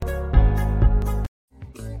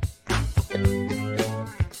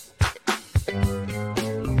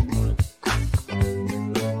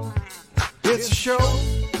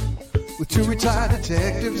Two retired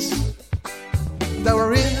detectives that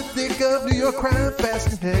were in the thick of New York crime, fast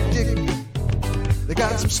and hectic. They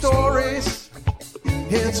got some stories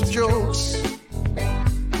and some jokes,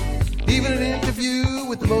 even an interview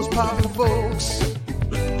with the most popular folks.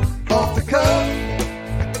 Off the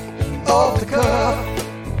cuff,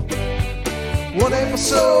 one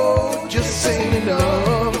episode just ain't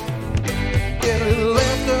enough. Get a little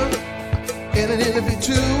laughter and an interview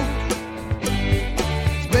too.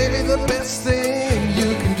 It's maybe the best thing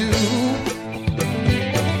you can do.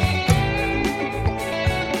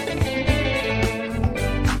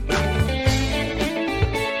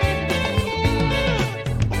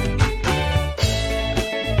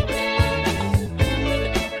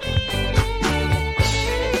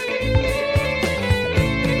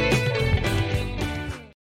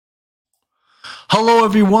 Hello,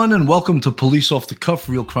 everyone, and welcome to Police Off the Cuff,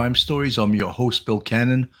 Real Crime Stories. I'm your host, Bill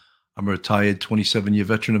Cannon. I'm a retired 27-year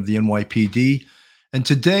veteran of the NYPD. And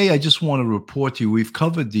today, I just want to report to you, we've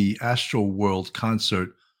covered the Astroworld concert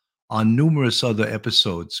on numerous other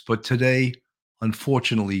episodes. But today,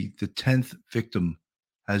 unfortunately, the 10th victim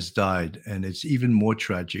has died. And it's even more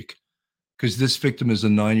tragic because this victim is a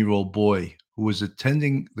 9-year-old boy who was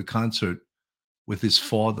attending the concert with his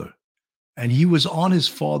father. And he was on his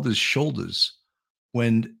father's shoulders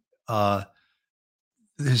when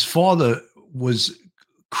his father was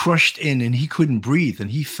crushed in and he couldn't breathe and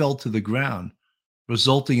he fell to the ground,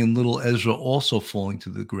 resulting in little Ezra also falling to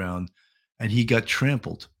the ground, and he got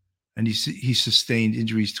trampled, and he sustained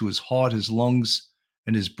injuries to his heart, his lungs,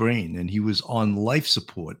 and his brain, and he was on life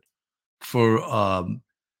support for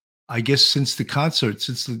I guess since the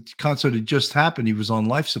concert had just happened. He was on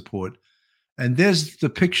life support, and there's the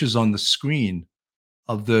pictures on the screen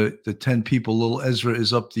of the 10 people. Little Ezra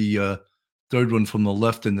is up the third one from the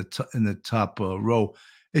left in the top row.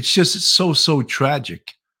 It's so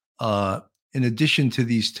tragic. In addition to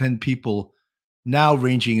these 10 people, now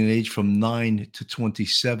ranging in age from 9 to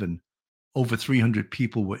 27, over 300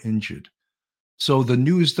 people were injured. So the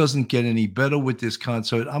news doesn't get any better with this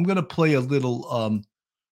concert. I'm going to play a little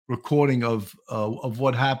recording of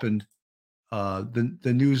what happened, the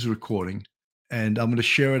news recording, and I'm going to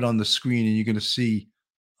share it on the screen, and you're going to see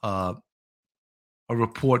a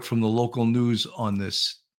report from the local news on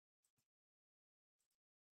this.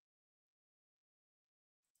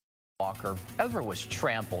 Walker. Ezra was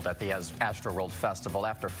trampled at the Astroworld Festival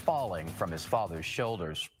after falling from his father's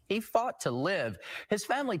shoulders. He fought to live. His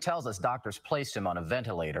family tells us doctors placed him on a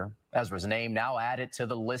ventilator. Ezra's name now added to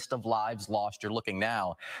the list of lives lost. You're looking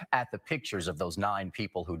now at the pictures of those 9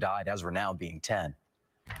 people who died, Ezra now being 10.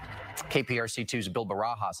 KPRC2's Bill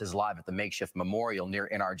Barajas is live at the makeshift memorial near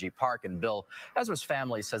NRG Park. And Bill, Ezra's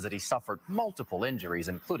family says that he suffered multiple injuries,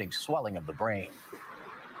 including swelling of the brain.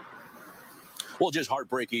 Well, just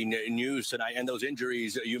heartbreaking news tonight. And those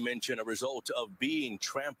injuries you mentioned, a result of being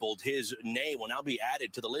trampled. His name will now be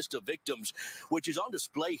added to the list of victims, which is on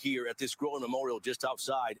display here at this growing memorial just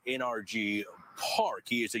outside NRG Park.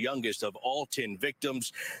 He is the youngest of all 10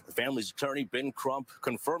 victims. The family's attorney, Ben Crump,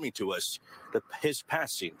 confirming to us his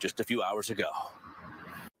passing just a few hours ago.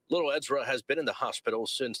 Little Ezra has been in the hospital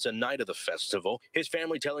since the night of the festival. His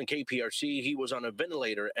family telling KPRC he was on a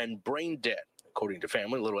ventilator and brain dead. According to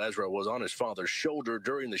family, little Ezra was on his father's shoulder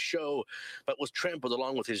during the show, but was trampled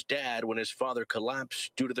along with his dad when his father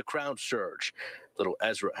collapsed due to the crowd surge. Little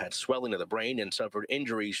Ezra had swelling of the brain and suffered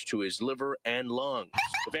injuries to his liver and lungs.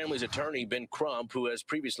 The family's attorney, Ben Crump, who has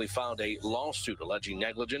previously filed a lawsuit alleging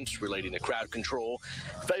negligence relating to crowd control,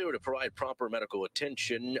 failure to provide proper medical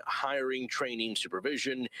attention, hiring, training,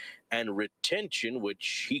 supervision, and retention,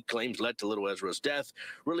 which he claims led to little Ezra's death,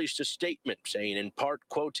 released a statement saying in part,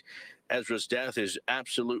 quote, Ezra's death is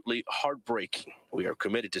absolutely heartbreaking. We are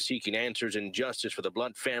committed to seeking answers and justice for the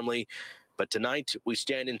Blunt family, but tonight we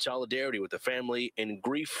stand in solidarity with the family in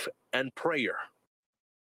grief and prayer.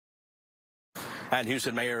 And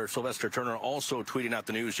Houston Mayor Sylvester Turner also tweeting out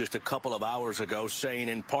the news just a couple of hours ago, saying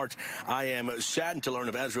in part, I am saddened to learn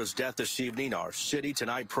of Ezra's death this evening. Our city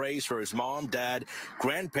tonight prays for his mom, dad,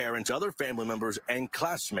 grandparents, other family members, and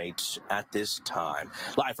classmates at this time.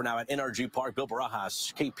 Live for now at NRG Park, Bill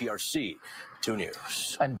Barajas, KPRC 2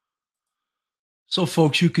 News. So,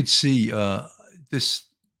 folks, you could see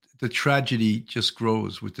the tragedy just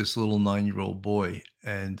grows with this little 9-year-old boy.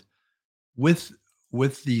 And with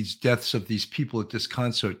these deaths of these people at this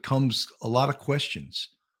concert comes a lot of questions.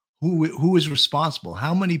 Who is responsible?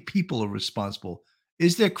 How many people are responsible?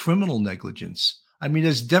 Is there criminal negligence? I mean,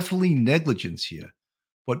 there's definitely negligence here.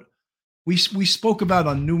 But we spoke about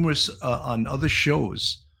on numerous on other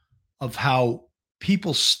shows of how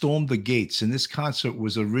people stormed the gates, and this concert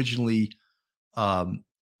was originally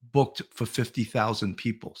booked for 50,000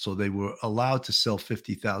 people. So they were allowed to sell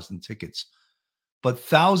 50,000 tickets. But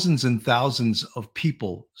thousands and thousands of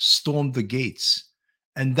people stormed the gates.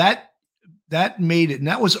 And that made it, and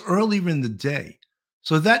that was earlier in the day.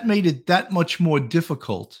 So that made it that much more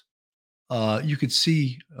difficult. You could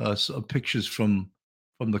see some pictures from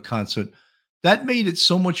the concert. That made it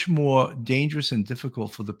so much more dangerous and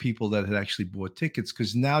difficult for the people that had actually bought tickets,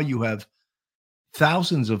 because now you have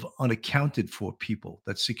thousands of unaccounted for people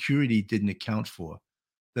that security didn't account for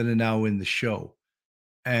that are now in the show.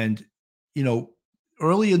 And, you know,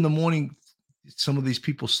 early in the morning, some of these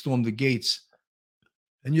people stormed the gates.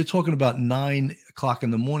 And you're talking about 9 o'clock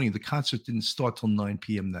in the morning. The concert didn't start till 9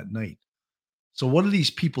 p.m. that night. So what are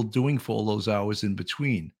these people doing for all those hours in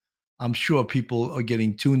between? I'm sure people are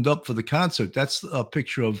getting tuned up for the concert. That's a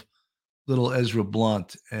picture of little Ezra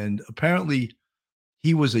Blount. And apparently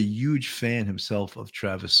he was a huge fan himself of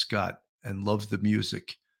Travis Scott and loved the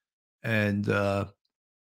music. And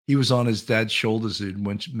he was on his dad's shoulders, as I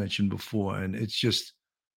mentioned before. And it's just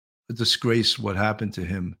a disgrace what happened to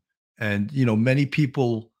him. And, you know, many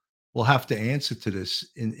people will have to answer to this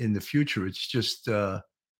in the future. It's just a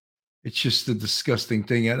disgusting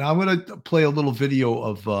thing. And I'm going to play a little video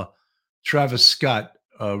of Travis Scott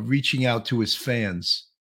reaching out to his fans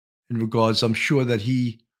in regards. I'm sure that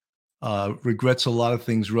he regrets a lot of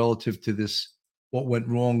things relative to this, what went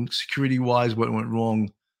wrong security-wise, what went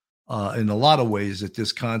wrong in a lot of ways at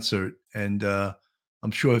this concert. And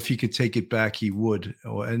I'm sure if he could take it back, he would.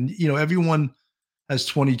 And, you know, everyone has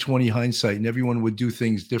 20/20 hindsight, and everyone would do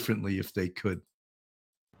things differently if they could.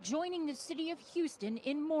 Joining the city of Houston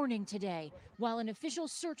in mourning today, while an official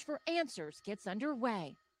search for answers gets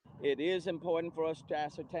underway. It is important for us to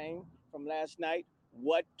ascertain from last night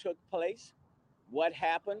what took place, what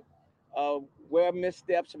happened, where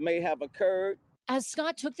missteps may have occurred. As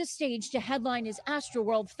Scott took the stage to headline his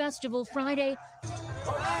Astroworld Festival Friday,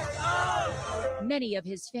 many of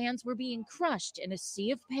his fans were being crushed in a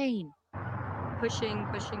sea of pain. Pushing.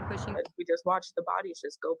 We just watched the bodies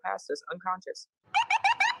just go past us unconscious.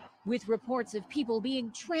 With reports of people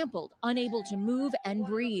being trampled, unable to move and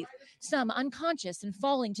breathe, some unconscious and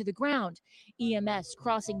falling to the ground, EMS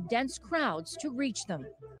crossing dense crowds to reach them.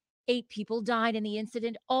 8 people died in the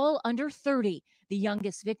incident, all under 30, the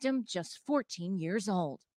youngest victim just 14 years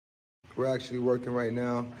old. We're actually working right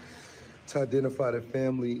now to identify the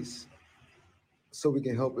families so we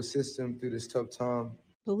can help assist them through this tough time.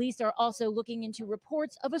 Police are also looking into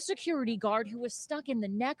reports of a security guard who was stuck in the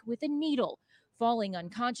neck with a needle, falling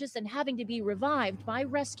unconscious and having to be revived by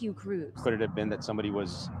rescue crews. Could it have been that somebody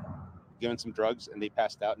was given some drugs and they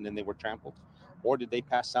passed out and then they were trampled? Or did they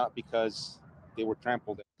pass out because they were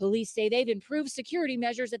trampled? Police say they've improved security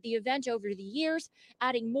measures at the event over the years,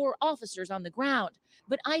 adding more officers on the ground.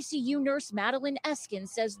 But ICU nurse Madeline Eskin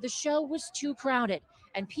says the show was too crowded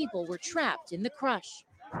and people were trapped in the crush.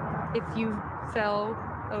 If you fell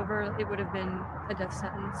over, it would have been a death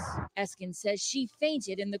sentence. Eskin says she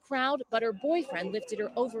fainted in the crowd, but her boyfriend lifted her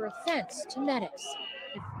over a fence to medics.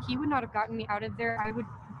 If he would not have gotten me out of there,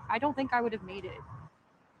 I don't think I would have made it.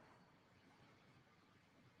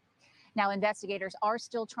 Now, investigators are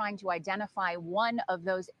still trying to identify one of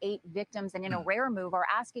those 8 victims, and in a rare move are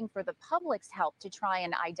asking for the public's help to try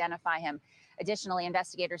and identify him. Additionally,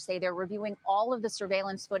 investigators say they're reviewing all of the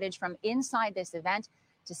surveillance footage from inside this event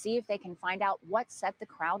to see if they can find out what set the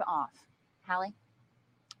crowd off. Hallie?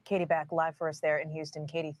 Katie back live for us there in Houston.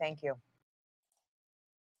 Katie, thank you.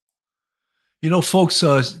 You know, folks,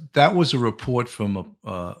 that was a report from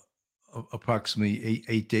approximately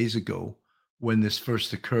 8 days ago when this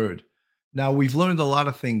first occurred. Now, we've learned a lot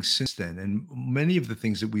of things since then, and many of the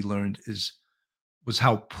things that we learned was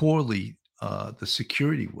how poorly the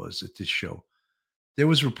security was at this show. There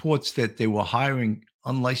was reports that they were hiring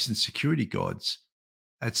unlicensed security guards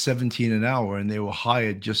at $17 an hour, and they were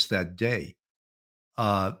hired just that day.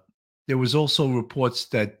 There was also reports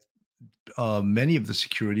that many of the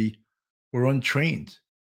security were untrained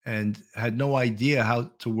and had no idea how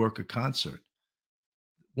to work a concert.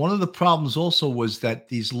 One of the problems also was that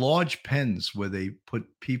these large pens where they put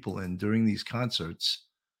people in during these concerts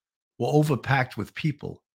were overpacked with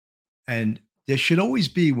people. And there should always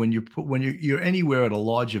be, when you're anywhere at a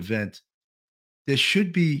large event, there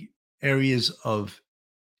should be areas of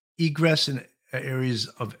egress and areas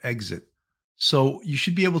of exit. So you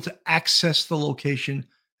should be able to access the location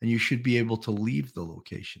and you should be able to leave the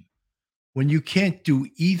location. When you can't do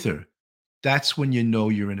either, that's when you know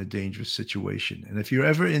you're in a dangerous situation. And if you're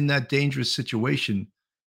ever in that dangerous situation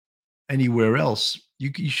anywhere else,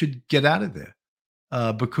 you should get out of there.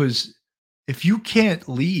 Because if you can't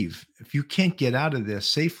leave, if you can't get out of there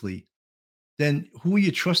safely, then who are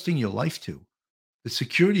you trusting your life to? The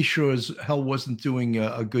security sure as hell wasn't doing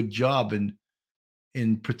a good job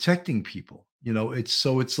in protecting people.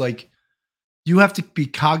 It's like you have to be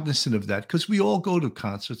cognizant of that because we all go to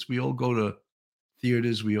concerts, we all go to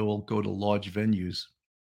theaters, we all go to large venues.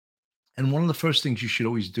 And one of the first things you should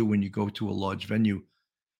always do when you go to a large venue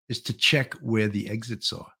is to check where the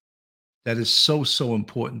exits are. That is so, so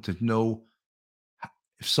important to know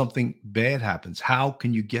if something bad happens, how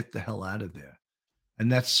can you get the hell out of there?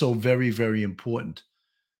 And that's so very, very important.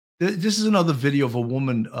 This is another video of a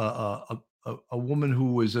woman, a woman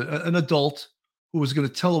who was an adult who was going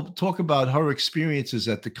to talk about her experiences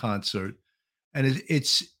at the concert, and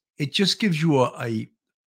it just gives you a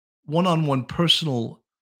one-on-one personal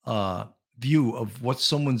view of what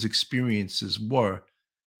someone's experiences were,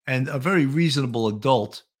 and a very reasonable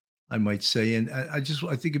adult, I might say. And I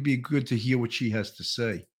think it'd be good to hear what she has to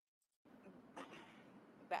say.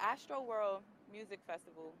 The Astro World Music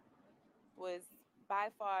Festival was by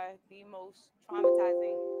far the most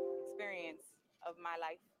traumatizing experience of my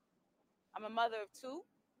life. I'm a mother of two,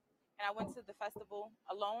 and I went to the festival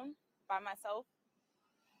alone by myself.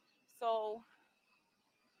 So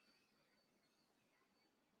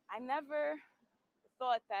I never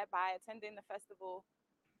thought that by attending the festival,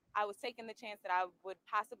 I was taking the chance that I would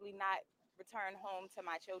possibly not return home to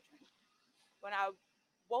my children. When I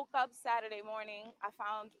woke up Saturday morning, I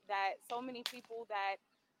found that so many people that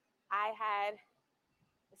I had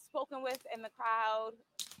spoken with in the crowd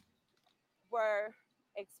were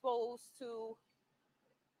exposed to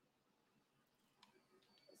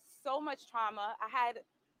so much trauma. I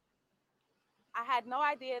had no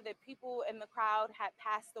idea that people in the crowd had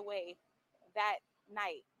passed away that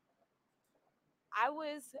night. I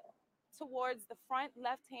was towards the front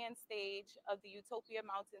left-hand stage of the Utopia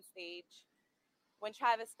Mountain stage when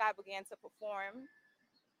Travis Scott began to perform.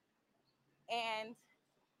 And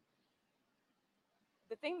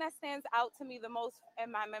the thing that stands out to me the most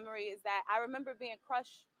in my memory is that I remember being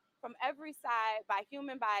crushed from every side by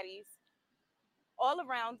human bodies all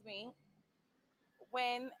around me.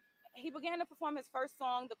 When he began to perform his first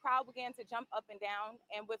song, the crowd began to jump up and down.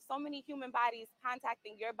 And with so many human bodies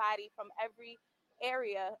contacting your body from every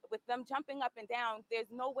area, with them jumping up and down,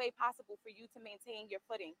 there's no way possible for you to maintain your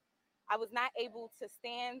footing. I was not able to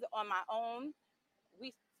stand on my own.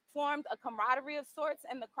 We formed a camaraderie of sorts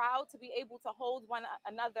in the crowd to be able to hold one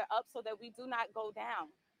another up so that we do not go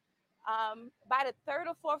down. By the third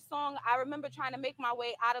or fourth song, I remember trying to make my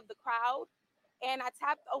way out of the crowd, and I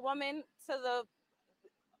tapped a woman to the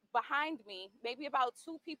behind me, maybe about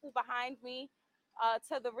two people behind me,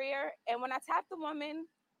 to the rear. And when I tapped the woman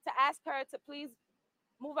to ask her to please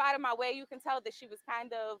move out of my way, you can tell that she was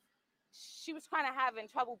kind of having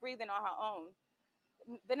trouble breathing on her own.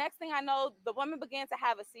 The next thing I know, the woman began to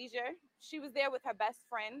have a seizure. She was there with her best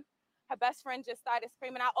friend. Her best friend just started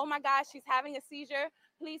screaming out, "Oh my gosh, she's having a seizure.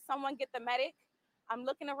 Please, someone get the medic." I'm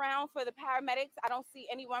looking around for the paramedics. I don't see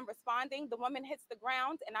anyone responding. The woman hits the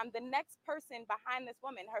ground, and I'm the next person behind this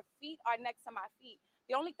woman. Her feet are next to my feet.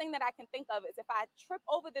 The only thing that I can think of is if I trip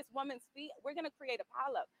over this woman's feet, we're going to create a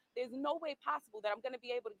pileup. There's no way possible that I'm going to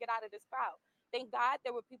be able to get out of this crowd. Thank God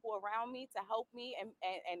there were people around me to help me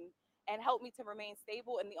and help me to remain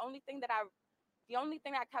stable. And the only thing that I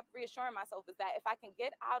kept reassuring myself is that if I can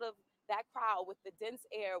get out of that crowd with the dense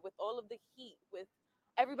air, with all of the heat, with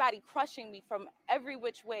everybody crushing me from every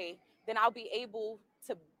which way, then I'll be able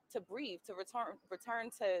to breathe, to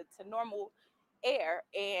return to normal air.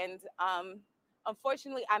 And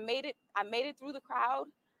unfortunately, I made it through the crowd.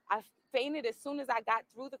 I fainted as soon as I got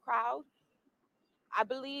through the crowd. I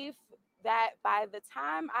believe that by the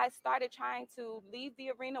time I started trying to leave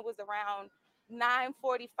the arena was around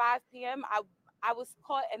 9:45 p.m. I was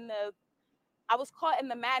caught in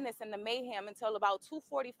the madness and the mayhem until about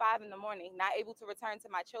 2:45 in the morning, not able to return to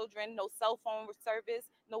my children, no cell phone service,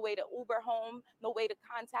 no way to Uber home, no way to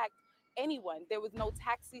contact anyone. There was no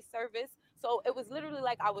taxi service. So it was literally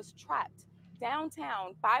like I was trapped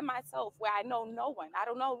downtown by myself where I know no one. I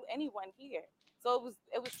don't know anyone here. So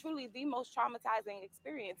it was truly the most traumatizing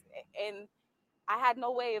experience. And I had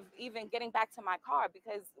no way of even getting back to my car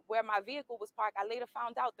because where my vehicle was parked, I later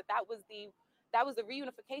found out that was the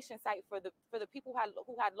reunification site for the people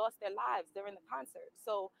who had lost their lives during the concert.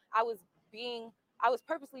 So I was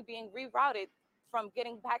purposely being rerouted from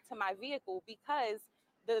getting back to my vehicle because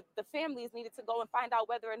the families needed to go and find out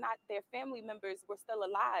whether or not their family members were still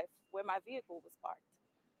alive where my vehicle was parked.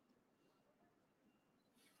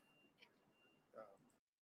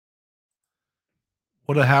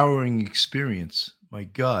 What a harrowing experience. My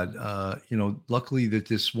God. Luckily that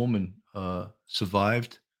this woman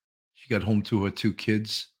survived. She got home to her two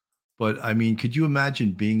kids, But I mean, could you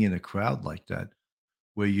imagine being in a crowd like that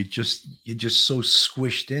where you're just so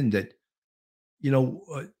squished in that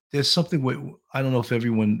there's something where I don't know if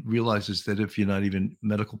everyone realizes that if you're not even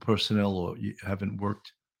medical personnel or you haven't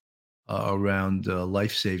worked around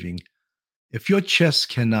life saving, if your chest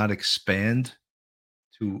cannot expand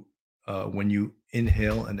to when you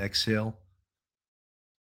inhale and exhale,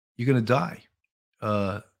 you're gonna die.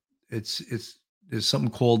 Uh, it's there's something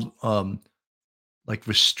called like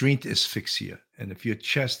restraint asphyxia, and if your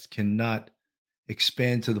chest cannot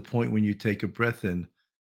expand to the point when you take a breath in,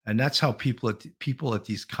 and that's how people at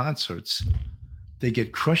these concerts they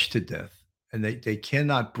get crushed to death, and they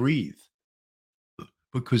cannot breathe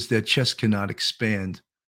because their chest cannot expand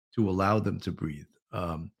to allow them to breathe.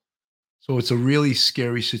 So it's a really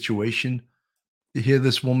scary situation. Here,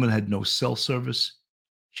 this woman had no cell service.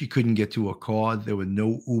 She couldn't get to a car. There were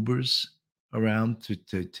no Ubers around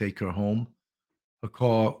to take her home. A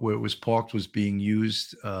car where it was parked was being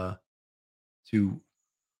used to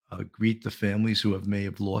greet the families who may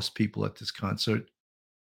have lost people at this concert.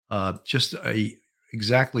 Just a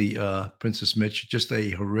exactly, Princess Mitch, just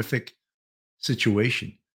a horrific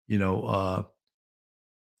situation. Jitterbug,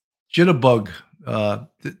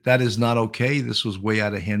 that is not okay. This was way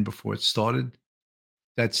out of hand before it started.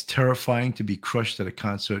 That's terrifying to be crushed at a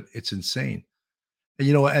concert. It's insane.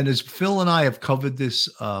 And as Phil and I have covered this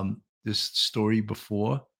story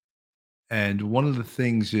before, and one of the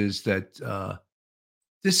things is that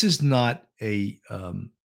this is not a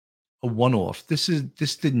one-off. This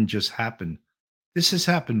didn't just happen. This has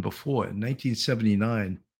happened before. In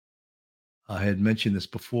 1979, I had mentioned this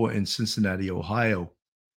before in Cincinnati, Ohio,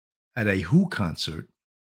 at a Who concert.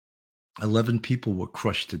 11 people were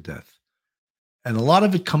crushed to death, and a lot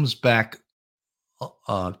of it comes back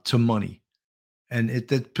to money. And at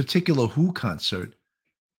that particular Who concert,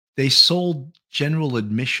 they sold general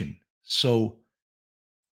admission, so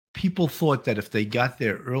people thought that if they got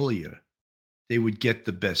there earlier, they would get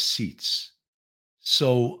the best seats.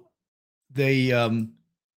 So they,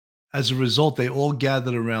 as a result, they all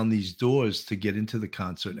gathered around these doors to get into the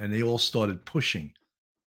concert, and they all started pushing.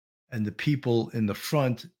 And the people in the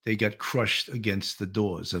front, they got crushed against the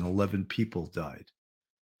doors, and 11 people died.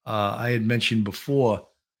 I had mentioned before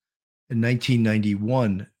in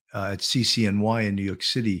 1991 at CCNY in New York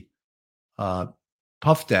City,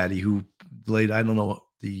 Puff Daddy, who played, I don't know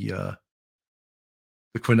the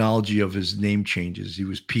chronology of his name changes. He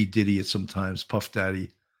was P. Diddy at some times. Puff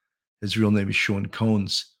Daddy, his real name is Sean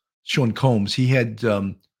Combs. Sean Combs. He had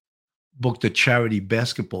booked a charity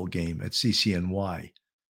basketball game at CCNY,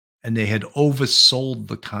 and they had oversold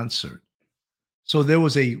the concert. So there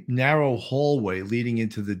was a narrow hallway leading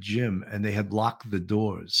into the gym, and they had locked the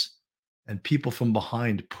doors, and people from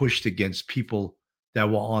behind pushed against people that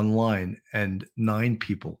were online, and 9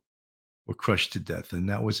 people were crushed to death. And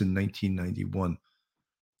that was in 1991.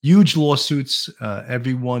 Huge lawsuits.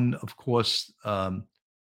 Everyone, of course,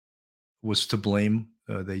 was to blame.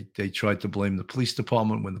 They tried to blame the police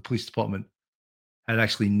department when the police department had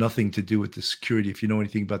actually nothing to do with the security. If you know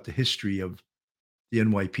anything about the history of the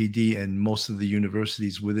NYPD and most of the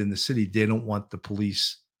universities within the city, they don't want the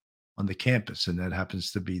police on the campus, and that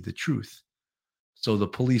happens to be the truth. So the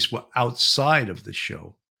police were outside of the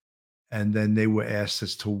show, and then they were asked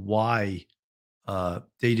as to why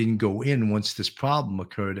they didn't go in once this problem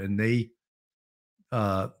occurred. And the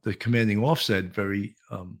commanding officer very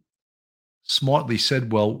smartly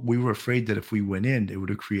said, well, we were afraid that if we went in, it would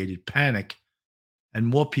have created panic and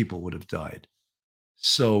more people would have died.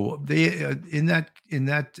 So they in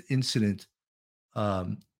that incident,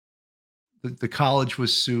 the college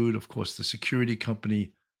was sued, of course, the security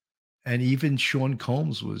company, and even Sean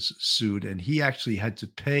Combs was sued, and he actually had to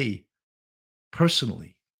pay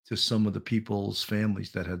personally to some of the people's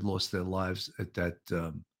families that had lost their lives at that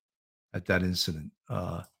incident.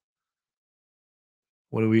 What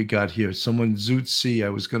do we got here? Someone, Zoot C. I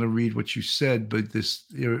was going to read what you said, but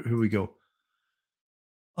here we go.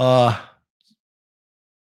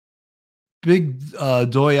 Big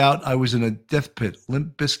Doy out. I was in a death pit.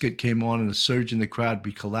 Limp Bizkit came on and a surge in the crowd.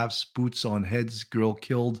 We collapsed, boots on heads, girl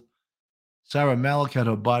killed. Sarah Malik had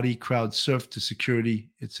her body, crowd surfed to security.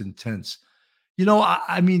 It's intense.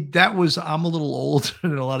 I mean, I'm a little older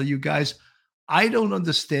than a lot of you guys. I don't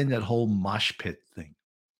understand that whole mosh pit thing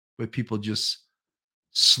where people just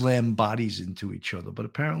slam bodies into each other, but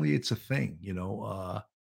apparently it's a thing,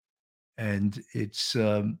 and it's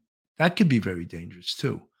that could be very dangerous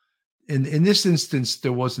too. In this instance,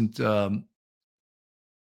 there wasn't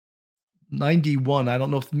 91. I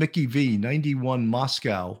don't know if Mickey V, 91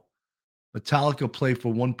 Moscow. Metallica play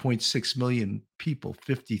for 1.6 million people,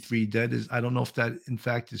 53 dead. I don't know if that in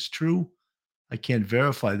fact is true. I can't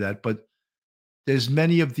verify that, but there's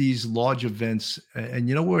many of these large events, and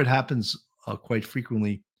you know where it happens quite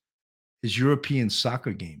frequently is European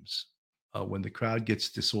soccer games, when the crowd gets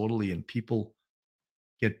disorderly and people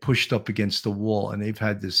get pushed up against the wall, and they've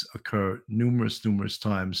had this occur numerous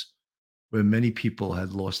times where many people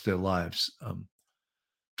had lost their lives.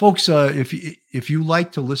 Folks, if you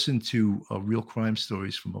like to listen to real crime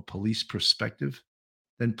stories from a police perspective,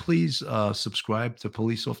 then please subscribe to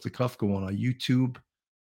Police Off the Cuff. Go on our YouTube,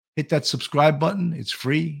 hit that subscribe button. It's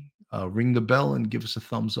free. Ring the bell and give us a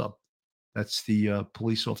thumbs up. That's the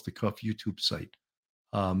Police Off the Cuff YouTube site.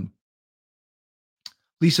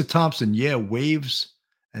 Lisa Thompson, yeah, waves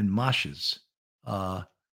and moshes.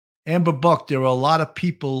 Amber Buck, there are a lot of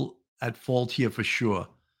people at fault here for sure.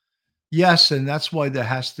 Yes, and that's why there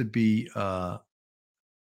has to be a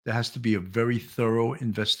very thorough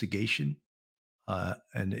investigation.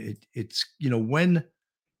 And it's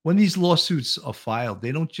when these lawsuits are filed,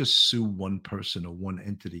 they don't just sue one person or one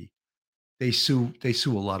entity. They sue a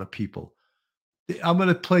lot of people. I'm going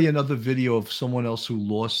to play another video of someone else who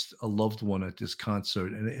lost a loved one at this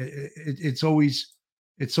concert, and it's always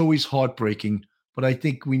heartbreaking. But I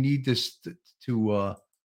think we need this to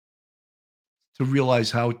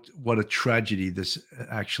realize what a tragedy this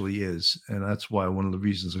actually is, and that's why one of the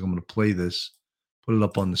reasons I'm going to play this, put it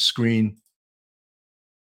up on the screen.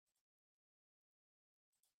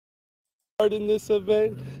 In this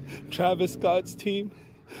event, Travis Scott's team,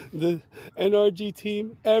 the NRG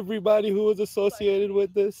team, everybody who was associated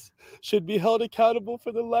with this should be held accountable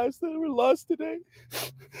for the lives that were lost today.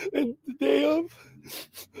 And the day of,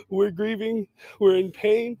 we're grieving, we're in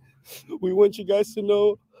pain. We want you guys to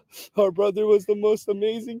know our brother was the most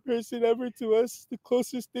amazing person ever to us, the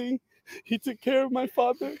closest thing. He took care of my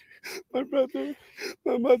father, my brother,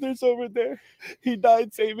 my mother's over there. He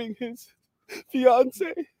died saving his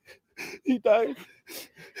fiance. He died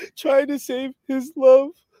trying to save his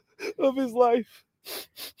love of his life.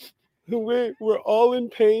 We're all in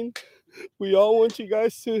pain. We all want you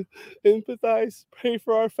guys to empathize, pray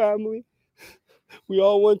for our family. We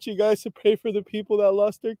all want you guys to pray for the people that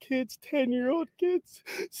lost their kids, 10-year-old kids,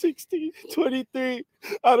 16, 23.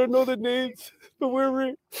 I don't know the names, but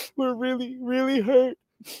we're really, really hurt.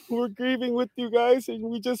 We're grieving with you guys, and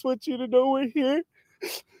we just want you to know we're here.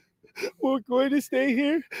 We're going to stay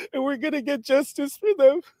here, and we're gonna get justice for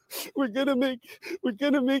them. We're gonna make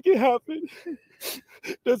it happen.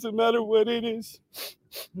 Doesn't matter what it is.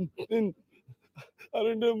 And I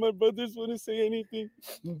don't know if my brothers want to say anything,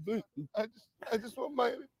 but I just want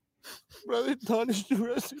my brother Tonish to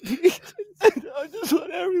rest in peace. I just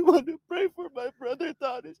want everyone to pray for my brother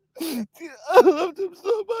Tonish. I loved him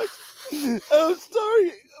so much. I'm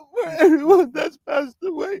sorry for everyone that's passed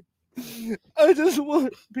away. I just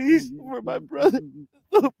want peace for my brother.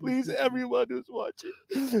 So please, everyone who's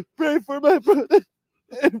watching, pray for my brother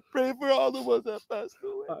and pray for all the ones that passed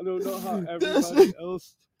away. I don't know how everybody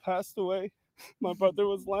else passed away. My brother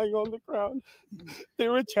was lying on the ground. They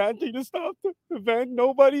were chanting to stop the event.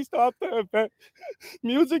 Nobody stopped the event.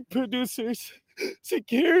 Music producers,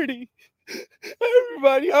 security,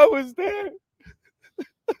 everybody. I was there.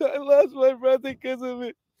 I lost my brother because of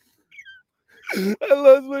it. I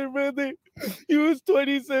lost my brother. He was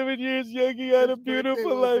 27 years young. He had a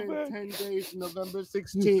beautiful life. 10 days, November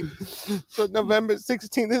 16th. So November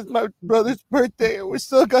 16th is my brother's birthday, and we're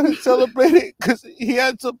still gonna celebrate it because he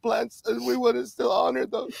had some plans, and we want to still honor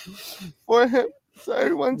those for him. So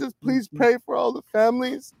everyone, just please pray for all the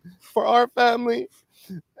families, for our family,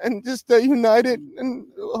 and just stay united, and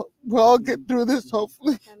we'll all get through this,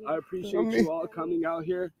 hopefully. I appreciate you all coming out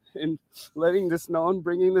here and letting this known,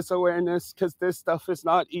 bringing this awareness, because this stuff is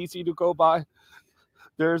not easy to go by.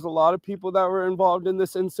 There's a lot of people that were involved in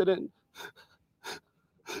this incident,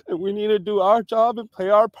 and we need to do our job and play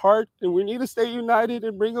our part, and we need to stay united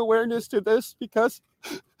and bring awareness to this, because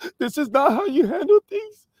this is not how you handle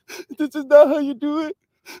things. This is not how you do it.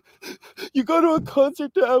 You go to a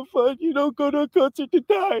concert to have fun. You don't go to a concert to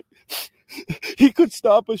die. He could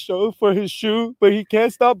stop a show for his shoe, but he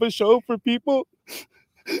can't stop a show for people.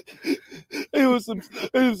 It was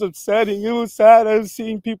upsetting. It was sad. I was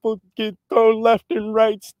seeing people get thrown left and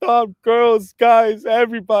right, stomped, girls, guys,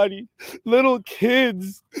 everybody, little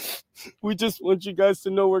kids. We just want you guys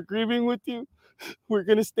to know we're grieving with you. We're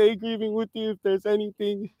going to stay grieving with you. If there's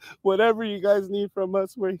anything, whatever you guys need from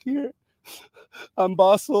us, we're here. I'm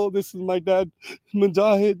Basil. This is my dad,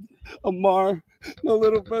 Mujahid, Amar, my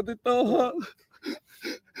little brother, Talha,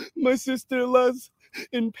 my sister, Les,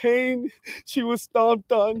 in pain. She was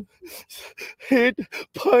stomped on, hit,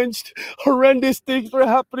 punched. Horrendous things were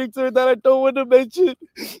happening to her that I don't want to mention.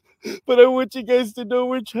 But I want you guys to know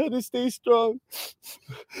we're trying to stay strong.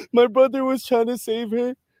 My brother was trying to save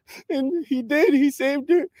her, and he did. He saved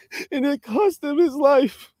her, and it cost him his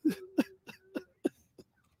life.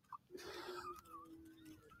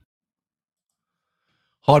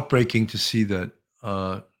 Heartbreaking to see that.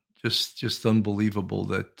 Just unbelievable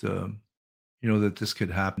that that this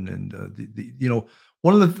could happen. And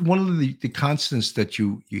one of the constants that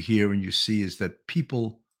you hear and you see is that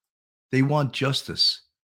people, they want justice.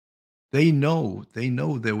 They know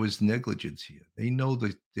there was negligence here. They know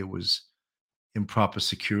that there was improper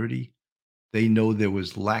security. They know there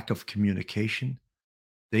was lack of communication.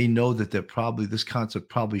 They know that this concert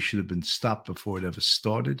probably should have been stopped before it ever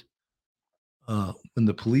started. When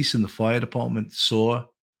the police and the fire department saw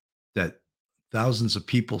that thousands of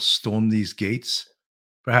people stormed these gates,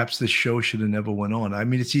 perhaps this show should have never went on. I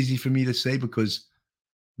mean, it's easy for me to say because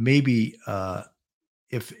maybe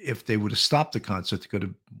if they would have stopped the concert, it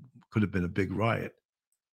could have been a big riot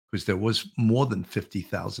because there was more than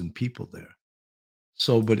 50,000 people there.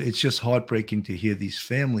 So, but it's just heartbreaking to hear these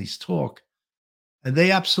families talk, and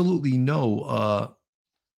they absolutely know.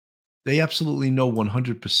 They absolutely know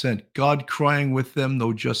 100%. God crying with them,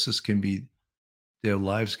 no justice can be. Their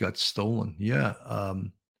lives got stolen. Yeah,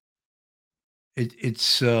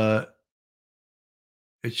 it's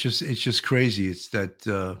just crazy. It's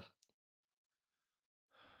that.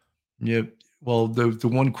 Yeah. Well, the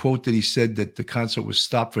one quote that he said that the concert was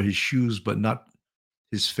stopped for his shoes, but not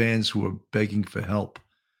his fans who were begging for help.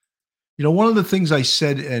 One of the things I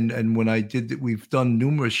said, and when I did that, we've done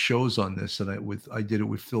numerous shows on this, and I did it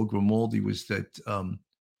with Phil Grimaldi, was that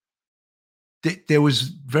there was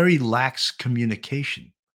very lax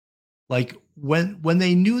communication. Like when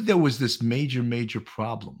they knew there was this major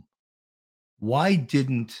problem, why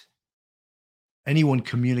didn't anyone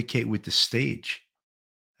communicate with the stage?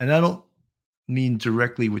 And I don't mean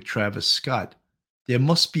directly with Travis Scott. There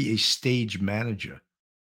must be a stage manager.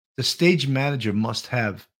 The stage manager must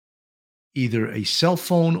have either a cell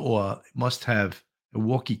phone or must have a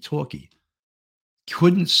walkie-talkie.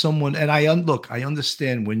 Couldn't someone, and I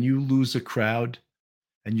understand when you lose a crowd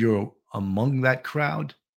and you're among that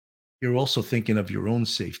crowd, you're also thinking of your own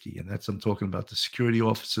safety. And I'm talking about the security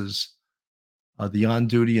officers, the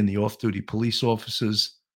on-duty and the off-duty police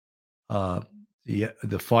officers, the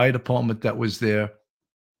fire department that was there.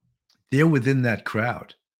 They're within that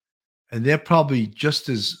crowd. And they're probably just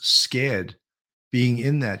as scared being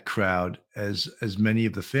in that crowd as many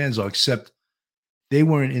of the fans are, except they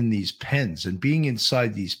weren't in these pens. And being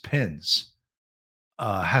inside these pens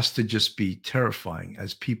has to just be terrifying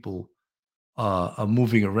as people are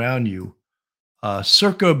moving around you.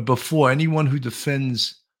 Circa before, anyone who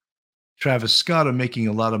defends Travis Scott are making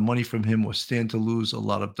a lot of money from him or stand to lose a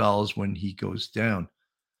lot of dollars when he goes down.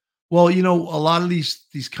 Well, a lot of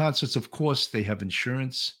these concerts, of course, they have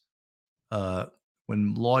insurance.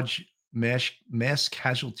 When large mass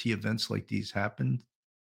casualty events like these happen,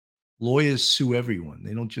 lawyers sue everyone.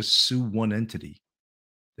 They don't just sue one entity.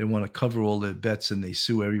 They want to cover all their bets and they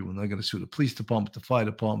sue everyone. They're going to sue the police department, the fire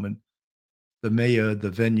department, the mayor, the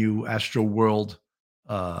venue, Astro World,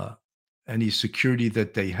 any security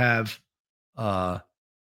that they have,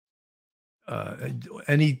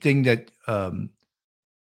 anything that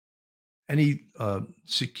any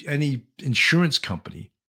insurance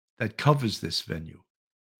company that covers this venue.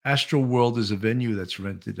 Astro World is a venue that's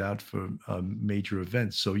rented out for major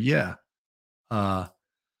events. So yeah, Bella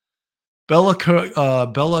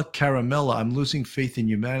Caramella, I'm losing faith in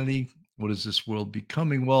humanity. What is this world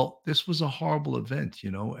becoming? Well, this was a horrible event,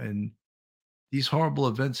 and these horrible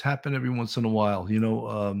events happen every once in a while.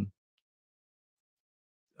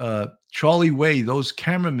 Charlie Way, those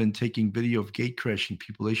cameramen taking video of gate crashing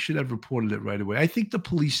people, they should have reported it right away. I think the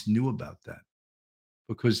police knew about that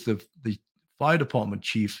because the fire department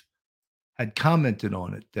chief had commented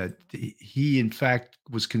on it that he, in fact,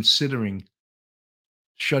 was considering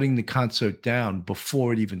shutting the concert down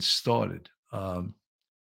before it even started.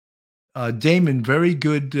 Damon, very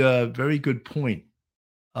good point.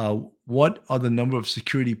 What are the number of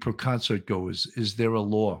security per concert goers? Is there a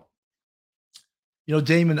law?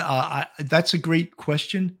 Damon, that's a great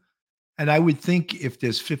question. And I would think if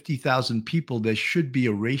there's 50,000 people, there should be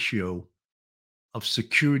a ratio of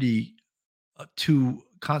security to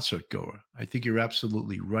concert goer. I think you're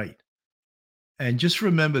absolutely right. And just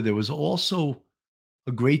remember, there was also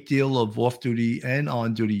a great deal of off-duty and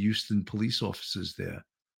on-duty Houston police officers there.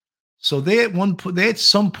 So they at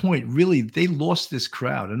some point, really, they lost this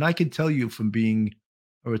crowd. And I can tell you from being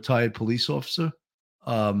a retired police officer,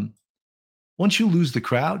 um, once you lose the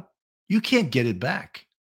crowd, you can't get it back.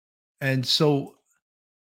 And so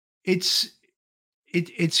it's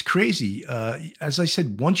it's crazy. As I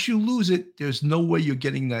said, once you lose it, there's no way you're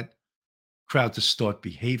getting that crowd to start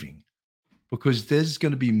behaving because there's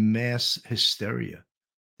going to be mass hysteria.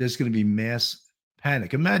 There's going to be mass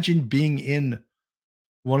panic. Imagine being in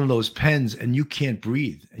one of those pens and you can't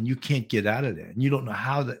breathe and you can't get out of there and you don't know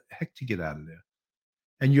how the heck to get out of there.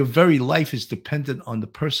 And your very life is dependent on the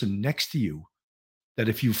person next to you, that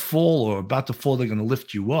if you fall or about to fall, they're going to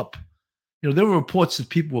lift you up. You know, there were reports that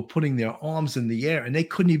people were putting their arms in the air and they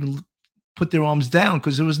couldn't even put their arms down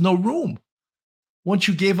because there was no room. Once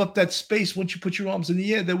you gave up that space, once you put your arms in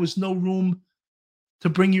the air, there was no room to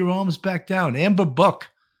bring your arms back down. Amber Buck.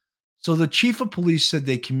 So the chief of police said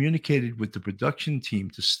they communicated with the production team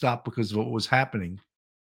to stop because of what was happening.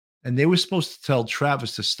 And they were supposed to tell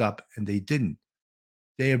Travis to stop, and they didn't.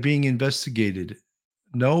 They are being investigated.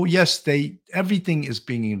 No, yes, everything is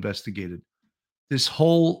being investigated. This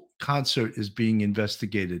whole concert is being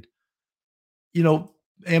investigated. You know,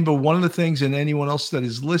 Amber, one of the things, and anyone else that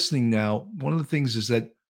is listening now, one of the things is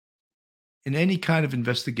that in any kind of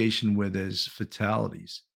investigation where there's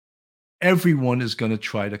fatalities, everyone is going to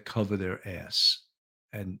try to cover their ass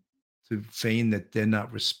and to feign that they're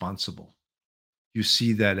not responsible. You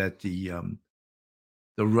see that at the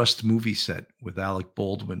Rust movie set with Alec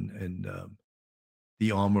Baldwin and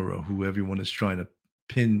the armorer, who everyone is trying to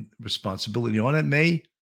pin responsibility on. It may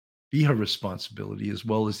be her responsibility as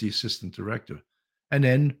well as the assistant director. And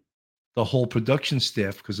then the whole production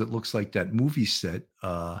staff, because it looks like that movie set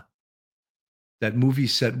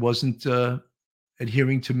wasn't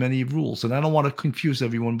adhering to many rules. And I don't want to confuse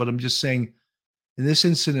everyone, but I'm just saying in this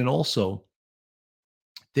incident also,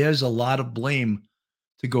 there's a lot of blame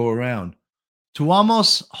to go around.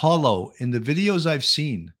 Tuomas Harlow, in the videos I've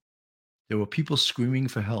seen, there were people screaming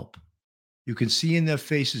for help. You can see in their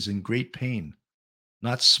faces in great pain,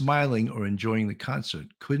 not smiling or enjoying the concert.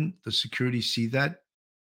 Couldn't the security see that?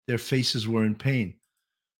 Their faces were in pain.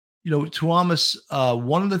 You know, Tuomas,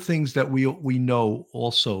 one of the things that we know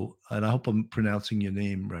also, and I hope I'm pronouncing your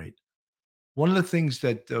name right, one of the things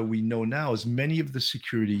that we know now is many of the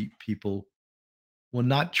security people were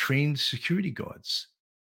not trained security guards.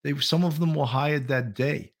 Some of them were hired that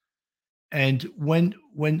day. And when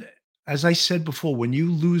as I said before, when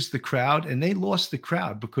you lose the crowd, and they lost the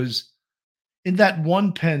crowd because in that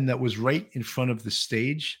one pen that was right in front of the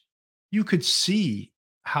stage, you could see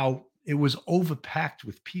how it was overpacked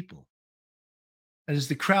with people. And as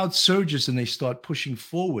the crowd surges and they start pushing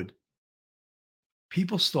forward,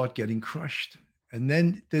 people start getting crushed. And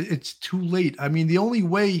then it's too late. I mean, the only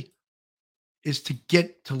way is to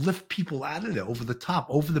lift people out of there over the top,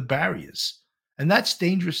 over the barriers. And that's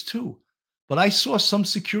dangerous too. But I saw some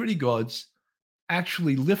security guards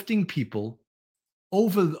actually lifting people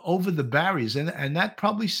over the barriers, and that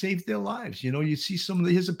probably saved their lives. You know, you see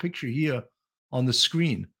here's a picture here on the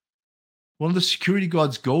screen. One of the security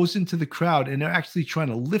guards goes into the crowd and they're actually trying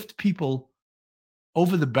to lift people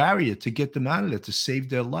over the barrier to get them out of there, to save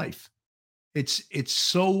their life. It's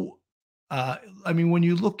so, I mean, when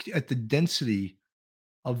you look at the density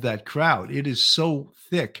of that crowd, it is so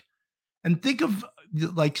thick. And think of,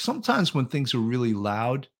 like, sometimes when things are really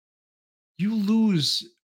loud, you lose,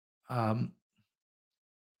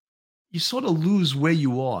 you sort of lose where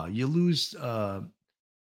you are. You lose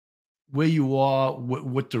where you are,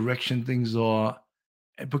 what direction things are,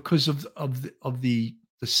 because of the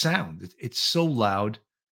sound. It's so loud,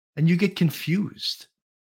 and you get confused.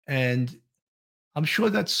 And I'm sure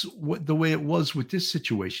that's the way it was with this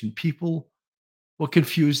situation. People were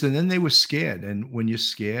confused, and then they were scared. And when you're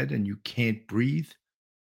scared and you can't breathe,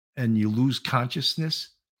 and you lose consciousness,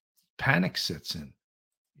 panic sets in.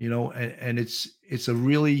 You know, and it's a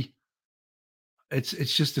really, it's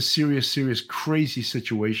just a serious, crazy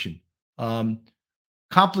situation.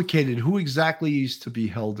 Complicated. Who exactly is to be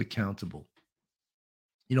held accountable?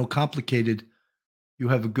 You know, Complicated, you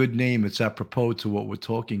have a good name. It's apropos to what we're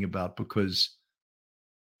talking about, because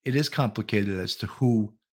it is complicated as to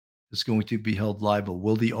who is going to be held liable.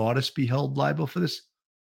 Will the artist be held liable for this?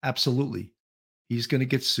 Absolutely. He's going to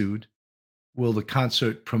get sued. Will the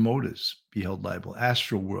concert promoters be held liable?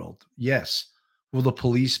 Astroworld, yes. Will the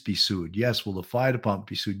police be sued? Yes. Will the fire department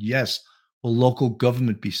be sued? Yes. Will local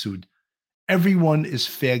government be sued? Everyone is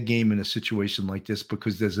fair game in a situation like this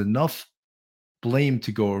because there's enough blame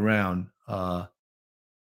to go around for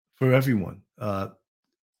everyone.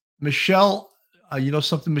 Michelle, you know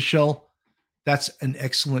something, Michelle? That's an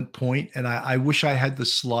excellent point. And I wish I had the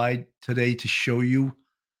slide today to show you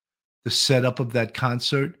the setup of that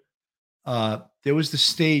concert. there was the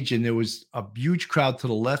stage, and there was a huge crowd to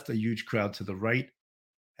the left, a huge crowd to the right,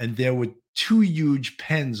 and there were two huge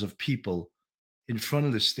pens of people in front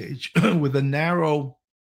of the stage with a narrow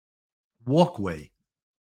walkway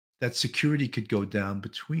that security could go down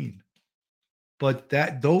between. But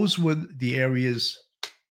those were the areas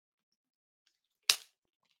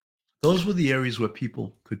where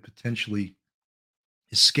people could potentially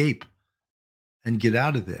escape and get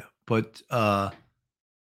out of there. But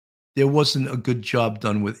there wasn't a good job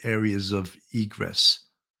done with areas of egress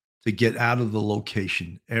to get out of the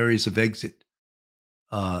location, areas of exit,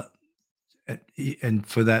 and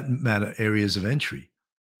for that matter, areas of entry.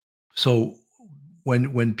 So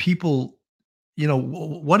when people,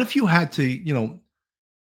 what if you had to,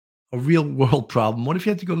 a real world problem? What if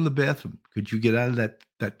you had to go to the bathroom? Could you get out of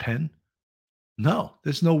that pen? No,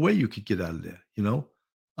 there's no way you could get out of there.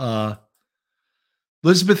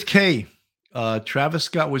 Elizabeth K. Travis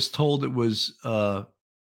Scott was told it was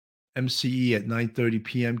MCE at 9:30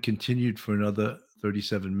 p.m. continued for another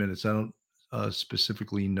 37 minutes. I don't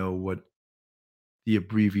specifically know what the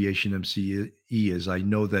abbreviation MCE is. I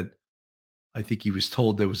know that I think he was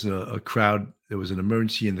told there was a crowd, there was an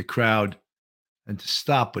emergency in the crowd and to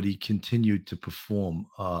stop, but he continued to perform.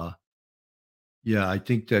 Yeah, I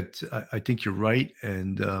think you're right.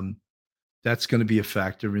 And that's going to be a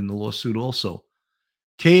factor in the lawsuit also.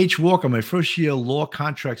 K.H. Walker, my first year law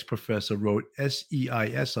contracts professor, wrote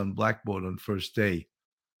SEIS on Blackboard on first day.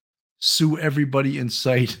 Sue everybody in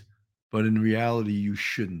sight, but in reality, you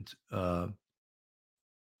shouldn't.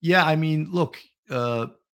 Yeah, I mean, look,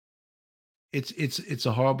 it's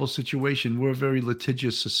a horrible situation. We're a very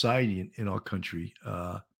litigious society in our country.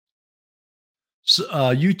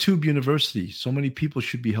 YouTube University, so many people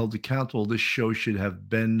should be held accountable. This show should have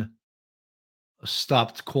been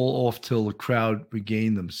stopped, call off till the crowd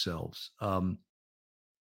regain themselves.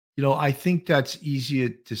 I think that's easier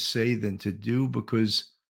to say than to do, because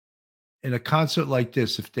in a concert like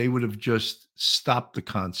this, if they would have just stopped the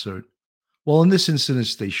concert, well, in this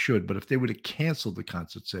instance, they should, but if they would have canceled the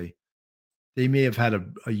concert, say, they may have had a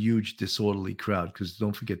huge disorderly crowd, because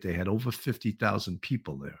don't forget, they had over 50,000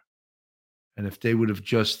 people there. And if they would have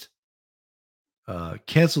just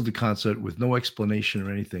canceled the concert with no explanation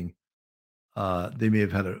or anything, they may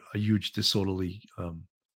have had a huge disorderly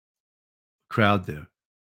crowd there.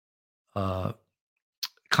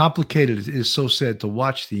 Complicated. It is so sad to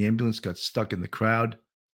watch. The ambulance got stuck in the crowd.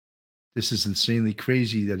 This is insanely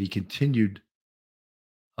crazy that he continued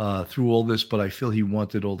through all this, but I feel he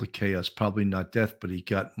wanted all the chaos. Probably not death, but he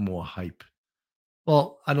got more hype.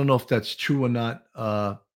 Well, I don't know if that's true or not.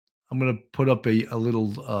 I'm going to put up a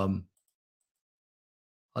little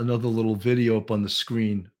another little video up on the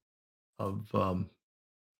screen of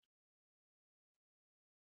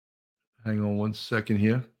hang on one second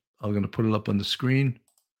here. I'm going to put it up on the screen.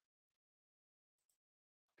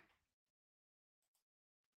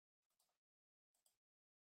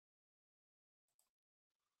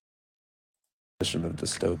 Of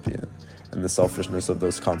dystopia and the selfishness of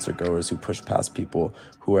those concert goers who push past people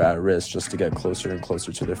who are at risk just to get closer and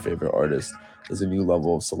closer to their favorite artist is a new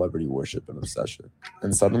level of celebrity worship and obsession.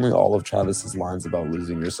 And suddenly all of Travis's lines about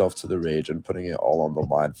losing yourself to the rage and putting it all on the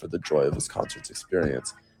line for the joy of his concert's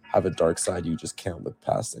experience have a dark side you just can't look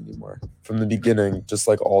past anymore. From the beginning, just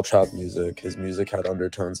like all trap music, his music had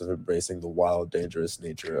undertones of embracing the wild, dangerous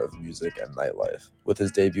nature of music and nightlife, with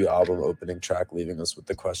his debut album opening track leaving us with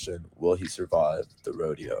the question, will he survive the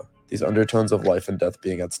rodeo? These undertones of life and death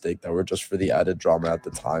being at stake that were just for the added drama at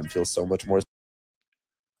the time feel so much more.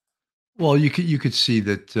 Well, you could see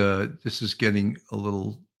that this is getting a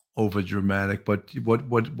little over dramatic, but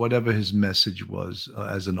whatever his message was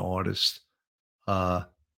as an artist,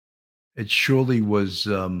 it surely was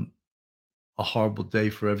a horrible day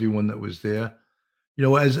for everyone that was there.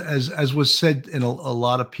 As was said in a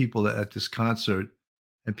lot of people at this concert,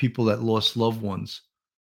 and people that lost loved ones,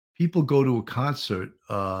 people go to a concert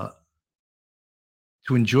to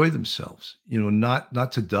enjoy themselves,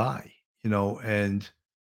 not to die, and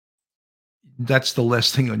that's the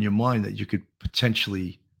last thing on your mind, that you could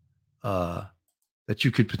potentially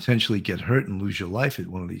get hurt and lose your life at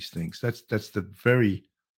one of these things. That's the very,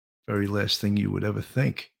 very last thing you would ever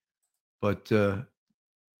think. But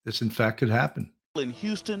this, in fact, could happen. In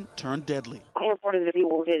Houston turned deadly. I reported that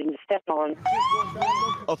people were getting stepped on.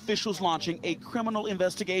 Officials launching a criminal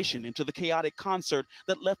investigation into the chaotic concert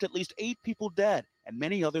that left at least 8 people dead and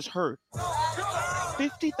many others hurt.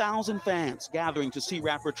 50,000 fans gathering to see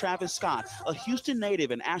rapper Travis Scott, a Houston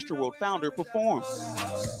native and Astroworld founder, perform.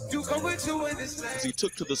 As he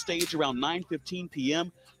took to the stage around 9:15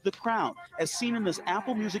 p.m., the crowd, as seen in this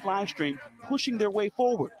Apple Music live stream, pushing their way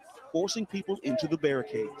forward. forcing people into the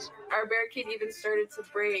barricades. Our barricade even started to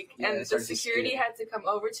break, and the security had to come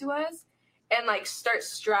over to us and start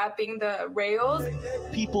strapping the rails.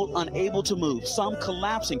 People unable to move, some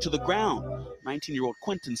collapsing to the ground. 19-year-old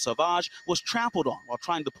Quentin Savage was trampled on while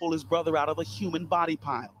trying to pull his brother out of a human body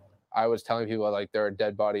pile. I was telling people there are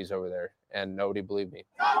dead bodies over there, and nobody believed me.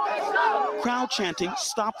 Crowd chanting,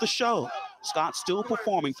 "Stop the show." Scott still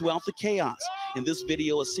performing throughout the chaos. In this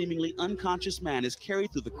video, a seemingly unconscious man is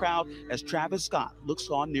carried through the crowd as Travis Scott looks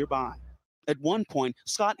on nearby. At one point,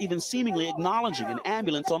 Scott even seemingly acknowledging an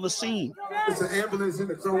ambulance on the scene. It's an ambulance in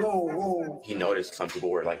the car. Whoa. He noticed some people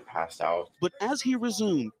were passed out. But as he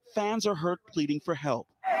resumed, fans are heard pleading for help.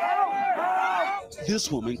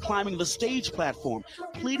 This woman climbing the stage platform,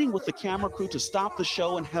 pleading with the camera crew to stop the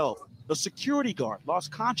show and help. A security guard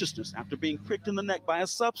lost consciousness after being pricked in the neck by a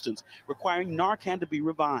substance, requiring Narcan to be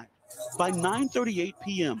revived. By 9:38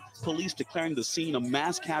 p.m., police declaring the scene a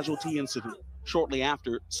mass casualty incident. Shortly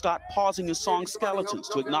after, Scott pausing his song Skeletons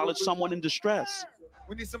to acknowledge someone in distress.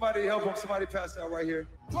 We need somebody to help him. Somebody passed out right here.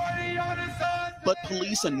 But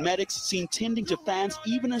police and medics seen tending to fans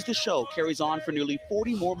even as the show carries on for nearly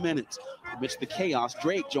 40 more minutes. Amidst the chaos,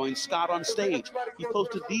 Drake joined Scott on stage. He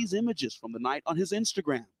posted these images from the night on his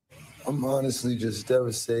Instagram. I'm honestly just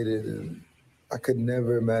devastated, and I could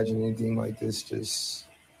never imagine anything like this just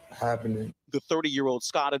happening. The 30-year-old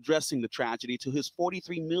Scott addressing the tragedy to his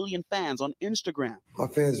 43 million fans on Instagram. My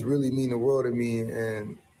fans really mean the world to me,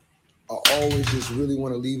 and I always just really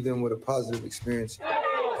want to leave them with a positive experience.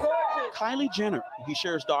 Kylie Jenner, who he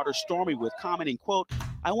shares daughter Stormi with, commenting, quote,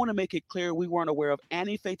 "I want to make it clear we weren't aware of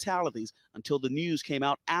any fatalities until the news came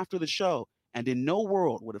out after the show, and in no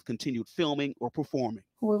world would have continued filming or performing."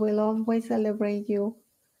 We will always celebrate you.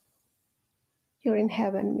 You're in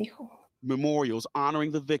heaven, mijo. Memorials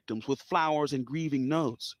honoring the victims with flowers and grieving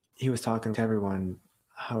notes. He was talking to everyone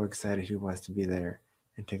how excited he was to be there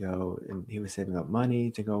and to go, and he was saving up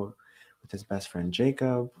money to go with his best friend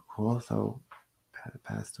Jacob, who also had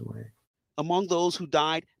passed away. Among those who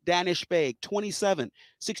died, Danish Baig, 27,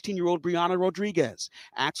 16-year-old Brianna Rodriguez,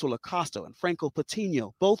 Axel Acosta and Franco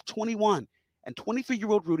Patino, both 21, and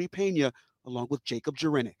 23-year-old Rudy Pena, along with Jacob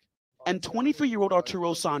Jurinic. And 23-year-old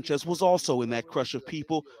Arturo Sanchez was also in that crush of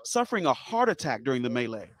people, suffering a heart attack during the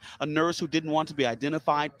melee. A nurse who didn't want to be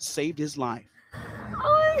identified saved his life.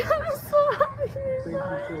 Oh my God, I'm so happy. Thank you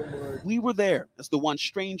so much. We were there as the once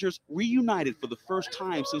strangers reunited for the first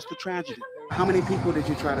time since the tragedy. How many people did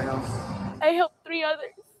you try to help? I helped 3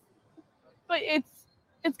 others, but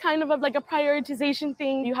it's kind of like a prioritization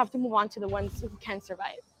thing. You have to move on to the ones who can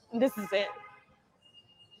survive. And this is it.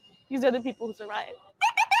 These are the people who survived.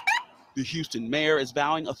 The Houston mayor is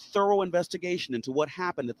vowing a thorough investigation into what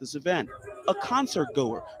happened at this event. A concert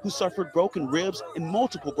goer who suffered broken ribs and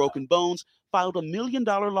multiple broken bones filed $1 million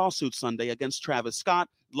lawsuit Sunday against Travis Scott,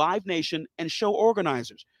 Live Nation, and show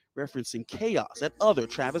organizers, referencing chaos at other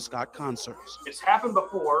Travis Scott concerts. It's happened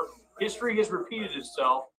before. History has repeated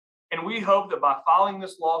itself, and we hope that by filing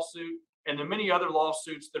this lawsuit and the many other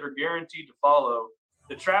lawsuits that are guaranteed to follow,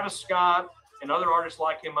 that Travis Scott and other artists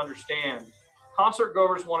like him understand concert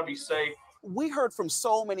goers want to be safe. We heard from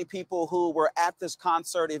so many people who were at this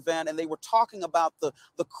concert event, and they were talking about the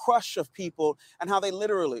crush of people and how they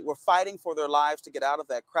literally were fighting for their lives to get out of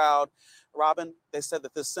that crowd. Robin, they said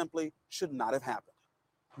that this simply should not have happened.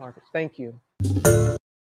 Marcus, thank you.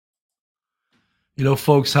 You know,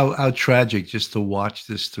 folks, how tragic just to watch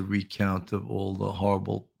this, to recount of all the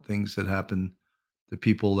horrible things that happened, the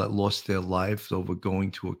people that lost their lives over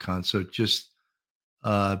going to a concert. Just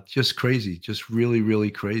crazy, just really,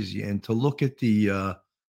 really crazy. And to look at this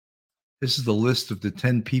is the list of the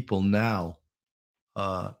 10 people now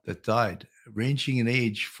that died, ranging in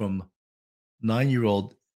age from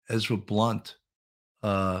 9-year-old Ezra Blunt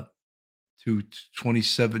to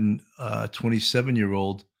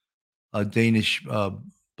 27-year-old Danish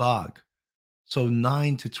Bog. So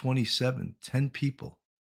 9 to 27, 10 people,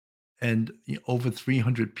 and over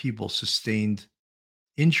 300 people sustained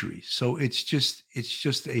injuries. So it's just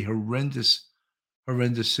a horrendous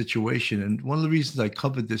situation. And one of the reasons I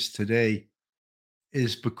covered this today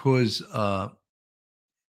is because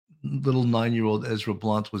little 9-year-old Ezra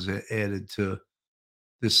Blunt was added to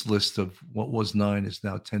this list of what was 9 is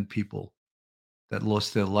now 10 people that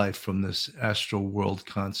lost their life from this Astro World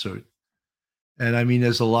concert. And I mean,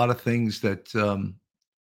 there's a lot of things that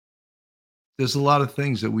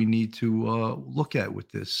we need to look at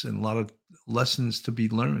with this, and a lot of lessons to be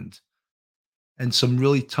learned. And some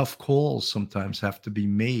really tough calls sometimes have to be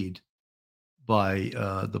made by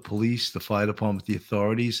the police, the fire department, the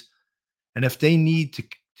authorities. And if they need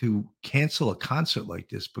to cancel a concert like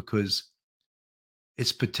this because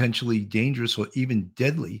it's potentially dangerous or even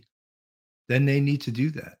deadly, then they need to do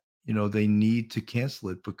that. They need to cancel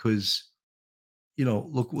it because,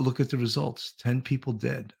 look at the results. 10 people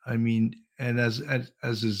dead. I mean, and as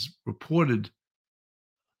is reported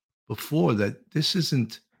before, that this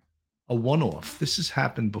isn't a one-off. This has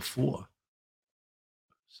happened before.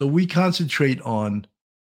 So we concentrate on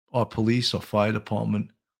our police, our fire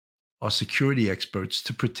department, our security experts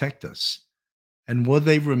to protect us. And were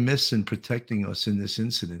they remiss in protecting us in this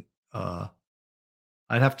incident? I'd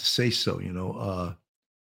have to say so.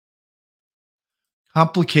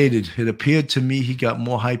 Complicated. It appeared to me he got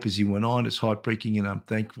more hype as he went on. It's heartbreaking, and I'm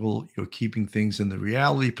thankful you're keeping things in the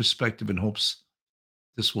reality perspective in hopes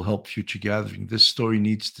this will help future gathering. This story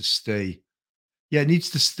needs to stay. Yeah, it needs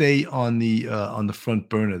to stay on the front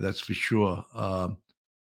burner. That's for sure.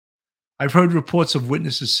 I've heard reports of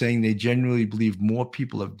witnesses saying they genuinely believe more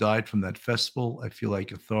people have died from that festival. I feel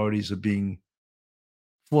like authorities are being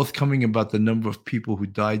forthcoming about the number of people who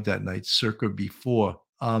died that night, circa before.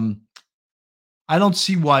 I don't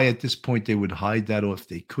see why at this point they would hide that, or if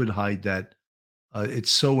they could hide that.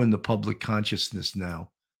 It's so in the public consciousness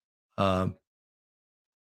now.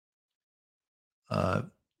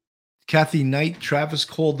 Kathy Knight, Travis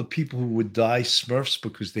called the people who would die Smurfs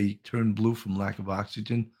because they turned blue from lack of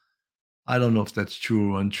oxygen. I don't know if that's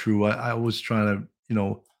true or untrue. I was trying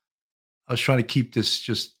to keep this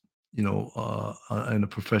just, on a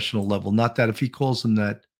professional level. Not that if he calls them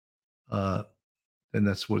that, then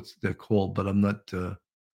that's what they're called. But I'm not.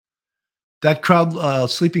 That crowd,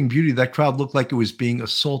 Sleeping Beauty, that crowd looked like it was being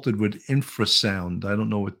assaulted with infrasound. I don't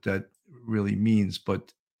know what that really means,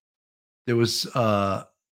 but there was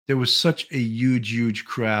such a huge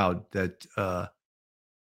crowd that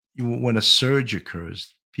when a surge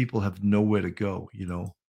occurs, people have nowhere to go.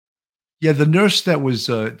 Yeah, the nurse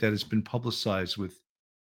that has been publicized with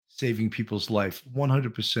saving people's life,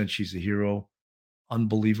 100%, she's a hero,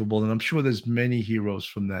 unbelievable, and I'm sure there's many heroes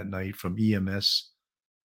from that night from EMS.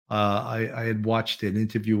 I had watched an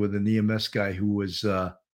interview with an EMS guy who was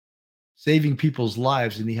saving people's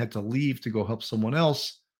lives, and he had to leave to go help someone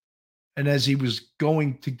else. And as he was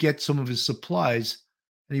going to get some of his supplies,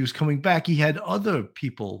 and he was coming back, he had other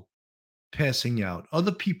people passing out,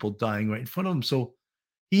 other people dying right in front of him. So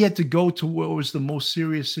he had to go to what was the most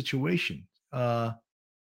serious situation. Bella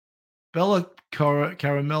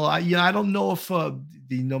Caramella, I don't know if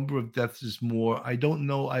the number of deaths is more. I don't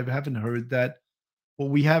know. I haven't heard that. What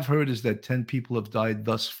we have heard is that 10 people have died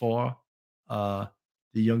thus far. The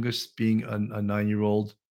youngest being a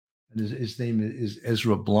 9-year-old, and his name is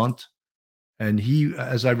Ezra Blunt. And he,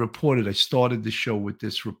 as I reported, I started the show with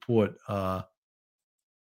this report.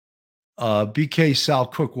 BK Sal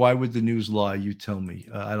Cook, why would the news lie? You tell me.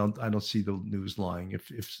 I don't see the news lying.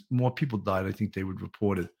 If more people died, I think they would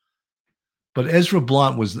report it. But Ezra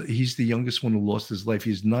Blunt he's the youngest one who lost his life.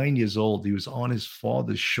 He's 9 years old. He was on his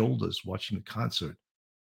father's shoulders watching the concert.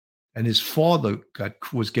 And his father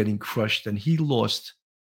was getting crushed, and he lost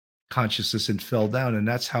consciousness and fell down. And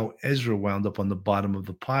that's how Ezra wound up on the bottom of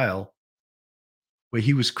the pile, where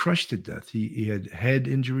he was crushed to death. He had head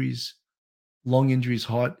injuries, lung injuries,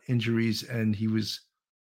 heart injuries, and he was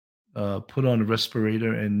put on a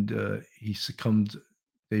respirator, and he succumbed.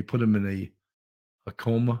 They put him in a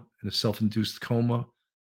coma, in a self-induced coma,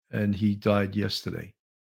 and he died yesterday.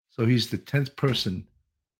 So he's the 10th person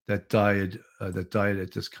that died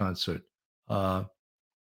at this concert.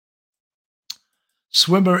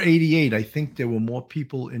 Swimmer 88, I think there were more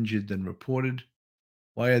people injured than reported.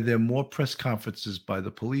 Why are there more press conferences by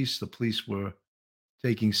the police? The police were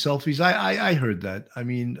taking selfies. I heard that. I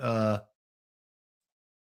mean,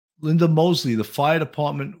 Linda Mosley, the fire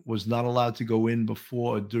department was not allowed to go in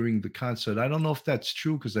before or during the concert. I don't know if that's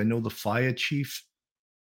true, because I know the fire chief,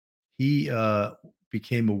 he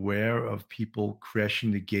became aware of people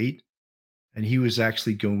crashing the gate, and he was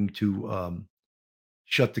actually going to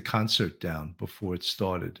shut the concert down before it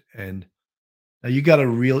started. And now you got to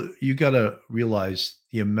realize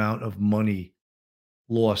the amount of money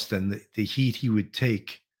lost and the heat he would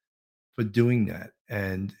take for doing that.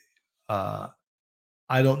 And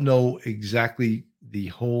I don't know exactly the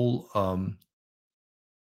whole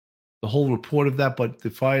report of that, but the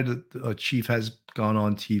fire chief has gone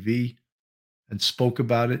on TV and spoke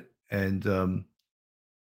about it, and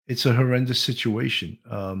it's a horrendous situation.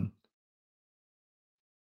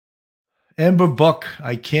 Amber Buck,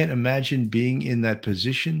 I can't imagine being in that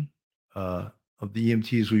position of the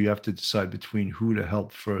EMTs where you have to decide between who to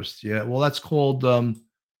help first. Yeah, well, that's called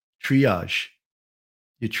triage.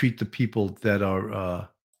 You treat the people that are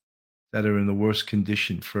in the worst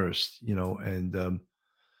condition first, and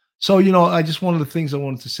So, I just one of the things I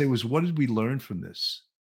wanted to say was, what did we learn from this?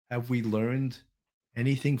 Have we learned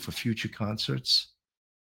anything for future concerts?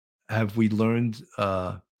 Have we learned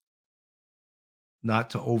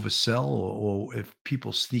not to oversell, or if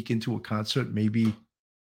people sneak into a concert, maybe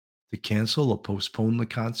to cancel or postpone the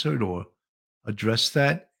concert or address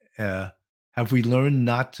that? Have we learned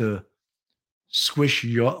not to squish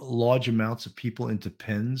large amounts of people into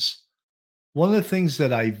pens? One of the things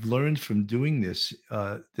that I've learned from doing this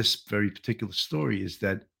very particular story, is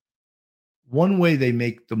that one way they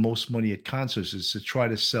make the most money at concerts is to try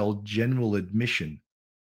to sell general admission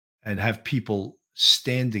and have people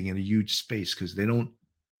standing in a huge space, because they don't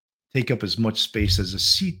take up as much space as a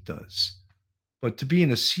seat does. But to be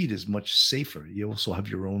in a seat is much safer. You also have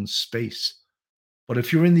your own space. But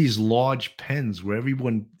if you're in these large pens where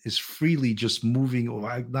everyone is freely just moving,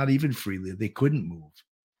 or not even freely, they couldn't move,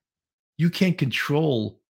 you can't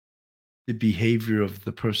control the behavior of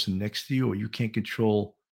the person next to you, or you can't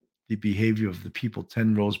control the behavior of the people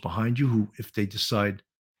 10 rows behind you, who, if they decide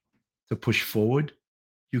to push forward,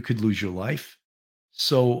 you could lose your life.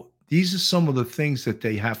 So these are some of the things that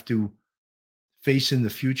they have to face in the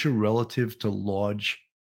future relative to large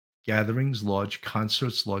gatherings, large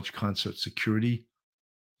concerts, large concert security,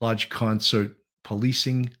 large concert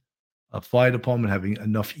policing, a fire department having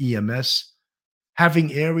enough EMS,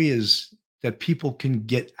 having areas that people can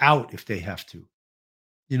get out if they have to.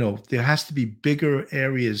 There has to be bigger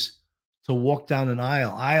areas to walk down an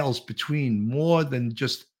aisle, aisles between, more than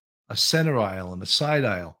just a center aisle and a side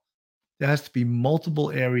aisle. There has to be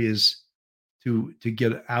multiple areas to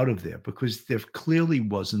get out of there, because there clearly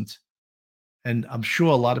wasn't. And I'm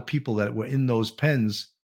sure a lot of people that were in those pens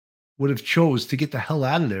would have chose to get the hell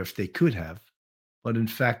out of there if they could have, but in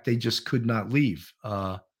fact, they just could not leave.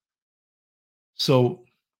 So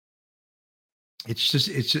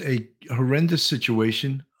it's a horrendous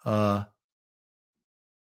situation.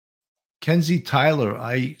 Kenzie Tyler,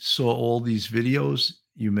 I saw all these videos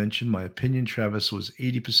you mentioned. My opinion, Travis was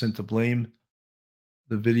 80% to blame.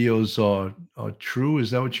 The videos are true.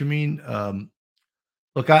 Is that what you mean?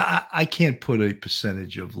 Look, I can't put a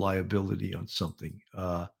percentage of liability on something.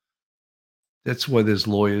 That's why there's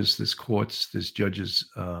lawyers, there's courts, there's judges.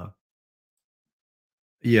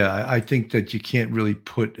 Yeah, I think that you can't really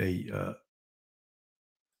put a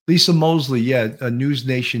Lisa Mosley, yeah, News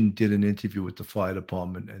Nation did an interview with the fire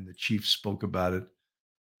department, and the chief spoke about it,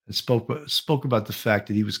 and spoke about the fact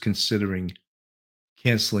that he was considering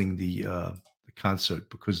canceling the concert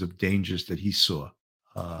because of dangers that he saw.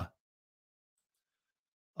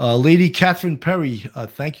 Lady Catherine Perry,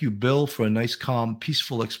 thank you, Bill, for a nice, calm,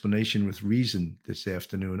 peaceful explanation with reason this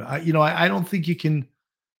afternoon. I don't think you can,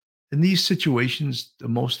 in these situations, the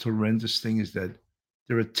most horrendous thing is that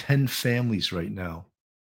there are 10 families right now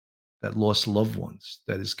that lost loved ones,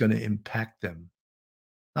 that is going to impact them,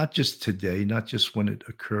 not just today, not just when it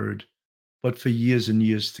occurred, but for years and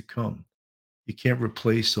years to come. You can't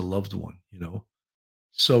replace a loved one,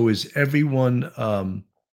 So is everyone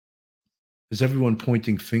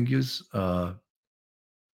pointing fingers at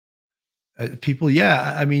people?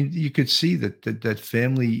 Yeah, I mean, you could see that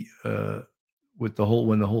family with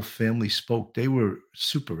when the whole family spoke, they were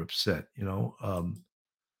super upset.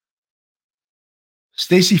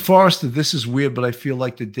 Stacey Forrester, this is weird, but I feel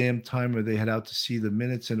like the damn timer they had out to see the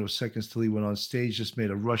minutes and or seconds till he went on stage just made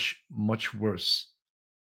a rush much worse.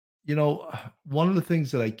 One of the things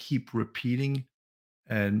that I keep repeating,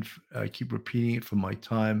 and I keep repeating it from my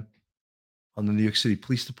time on the New York City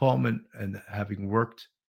Police Department, and having worked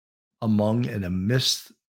among and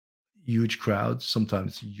amidst huge crowds,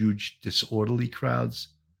 sometimes huge disorderly crowds,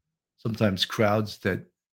 sometimes crowds that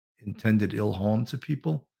intended ill harm to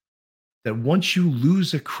people, that once you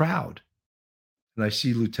lose a crowd, and I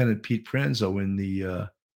see Lieutenant Pete Pranzo in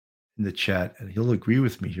the chat, and he'll agree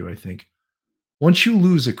with me here, I think. Once you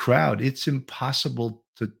lose a crowd, it's impossible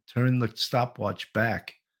to turn the stopwatch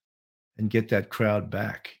back and get that crowd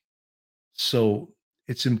back. So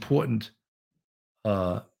it's important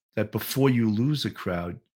that before you lose a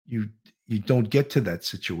crowd, you don't get to that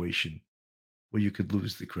situation where you could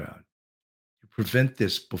lose the crowd. You prevent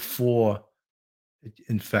this before it,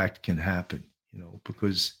 in fact, can happen,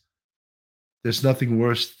 because there's nothing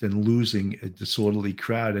worse than losing a disorderly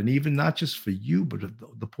crowd, and even not just for you, but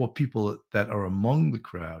the poor people that are among the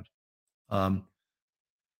crowd.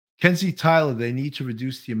 Kenzie Tyler, they need to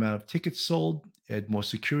reduce the amount of tickets sold, add more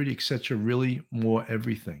security, etc. Really, more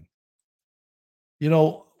everything.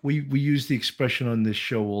 We use the expression on this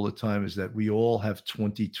show all the time, is that we all have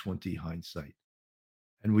 20/20 hindsight,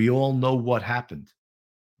 and we all know what happened,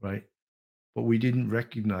 right? But we didn't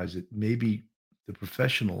recognize it. Maybe the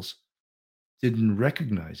professionals didn't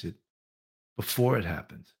recognize it before it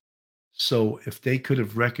happened. So if they could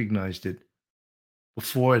have recognized it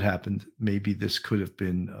before it happened, maybe this could have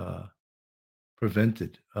been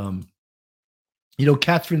prevented.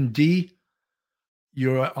 Catherine D,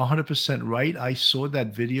 you're 100% right. I saw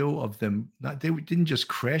that video of them. They didn't just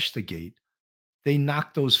crash the gate; they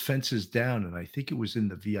knocked those fences down, and I think it was in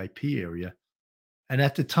the VIP area. And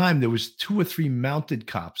at the time, there was 2 or 3 mounted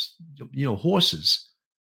cops, horses,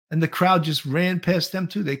 and the crowd just ran past them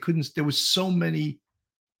too. They couldn't. There was so many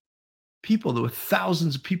people. There were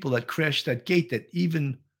thousands of people that crashed that gate. That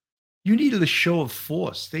even you needed a show of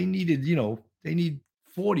force. They needed, they need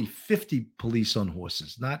 40, 50 police on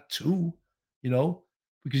horses, not 2.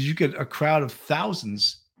 Because you get a crowd of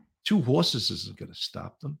thousands, 2 horses isn't going to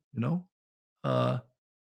stop them.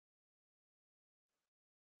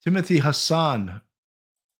 Timothy Hassan.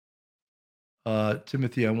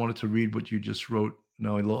 Timothy, I wanted to read what you just wrote.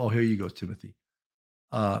 No, here you go, Timothy.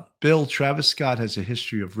 Bill, Travis Scott has a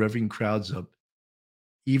history of revving crowds up,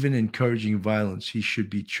 even encouraging violence. He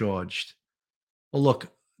should be charged. Well, look,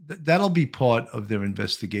 that'll be part of their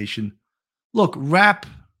investigation. Look, rap,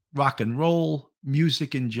 rock and roll,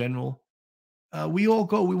 music in general. We all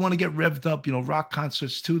go. We want to get revved up. Rock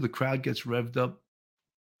concerts too. The crowd gets revved up,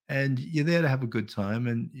 and you're there to have a good time.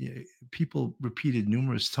 And people repeated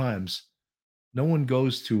numerous times. No one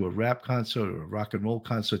goes to a rap concert or a rock and roll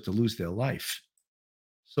concert to lose their life.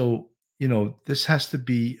 So, this has to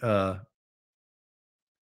be,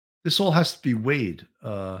 this all has to be weighed.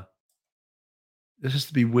 This has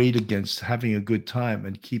to be weighed against having a good time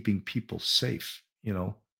and keeping people safe,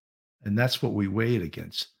 and that's what we weigh it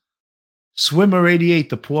against. Swimmer 88,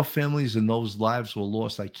 the poor families and those lives were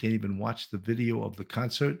lost. I can't even watch the video of the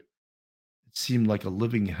concert. It seemed like a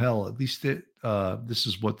living hell. At least this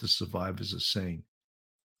is what the survivors are saying.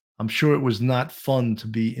 I'm sure it was not fun to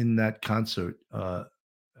be in that concert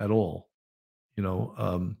at all.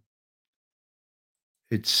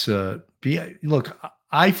 It's look,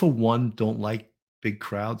 I for one don't like big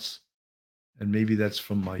crowds, and maybe that's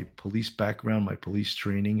from my police background, my police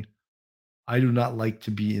training. I do not like to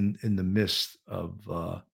be in the midst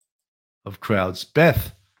of crowds.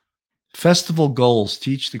 Beth, festival goals: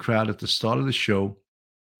 teach the crowd at the start of the show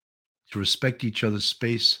to respect each other's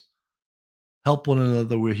space, help one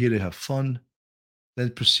another. We're here to have fun. Then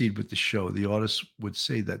proceed with the show. The artist would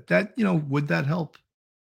say that would that help?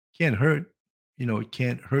 Can't hurt. It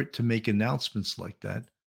can't hurt to make announcements like that.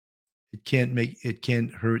 It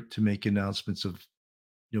can't hurt to make announcements of,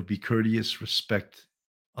 be courteous, respect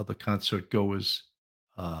other concert goers,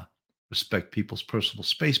 respect people's personal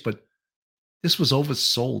space. But this was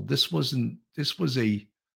oversold.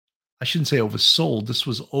 I shouldn't say oversold. This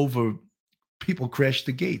was over. People crashed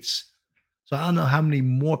the gates. So I don't know how many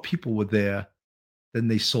more people were there than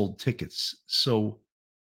they sold tickets. So,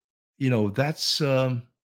 that's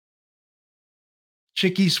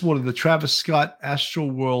Chick Eastwater, the Travis Scott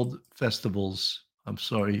Astroworld Festivals. I'm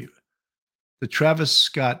sorry. The Travis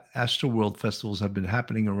Scott Astroworld Festivals have been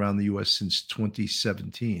happening around the U.S. since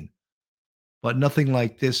 2017. But nothing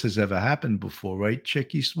like this has ever happened before, right,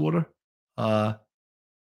 Chick Eastwater?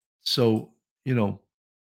 So,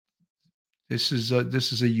 this is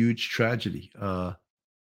a huge tragedy.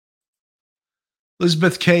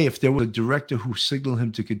 Elizabeth K., if there was a director who signaled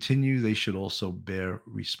him to continue, they should also bear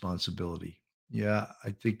responsibility. Yeah,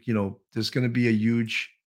 I think, there's going to be a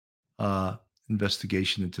huge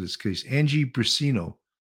investigation into this case. Angie Brasino,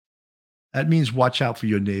 that means watch out for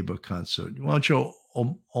your neighbor concert. Aren't you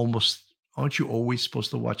always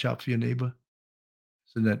supposed to watch out for your neighbor?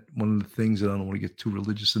 Isn't that one of the things that I don't want to get too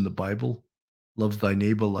religious in the Bible? Love thy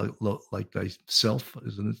neighbor like thyself,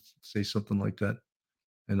 isn't it? Say something like that.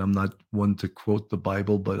 And I'm not one to quote the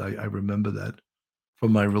Bible, but I remember that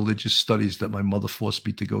from my religious studies that my mother forced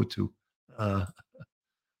me to go to.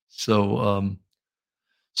 So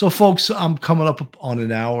folks, I'm coming up on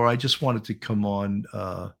an hour. I just wanted to come on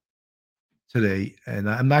today, and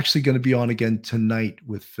I'm actually going to be on again tonight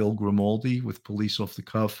with Phil Grimaldi with Police Off the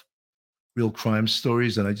Cuff, Real Crime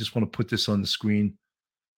Stories. And I just want to put this on the screen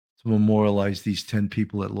to memorialize these 10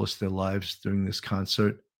 people that lost their lives during this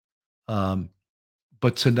concert.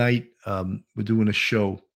 But tonight, we're doing a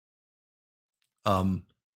show on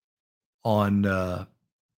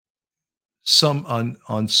Summer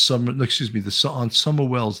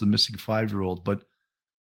Wells, the missing 5-year-old. But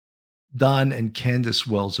Don and Candace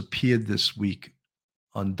Wells appeared this week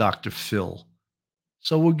on Dr. Phil.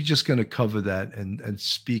 So we're just going to cover that and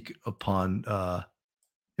speak upon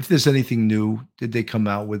if there's anything new. Did they come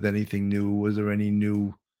out with anything new? Was there any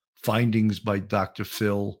new findings by Dr.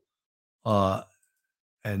 Phil?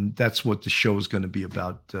 And that's what the show is going to be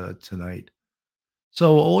about tonight.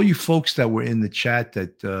 So all you folks that were in the chat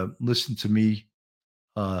that listened to me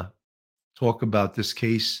talk about this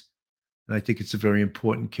case, and I think it's a very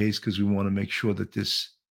important case because we want to make sure that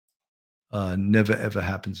this never, ever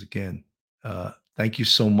happens again. Thank you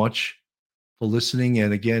so much for listening.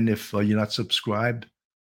 And again, if you're not subscribed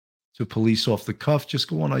to Police Off the Cuff, just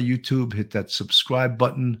go on our YouTube, hit that subscribe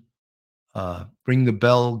button, ring the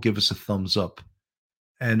bell, give us a thumbs up.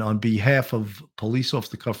 And on behalf of Police Off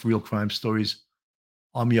the Cuff Real Crime Stories,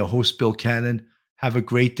 I'm your host, Bill Cannon. Have a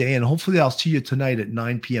great day. And hopefully I'll see you tonight at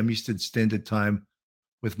 9 p.m. Eastern Standard Time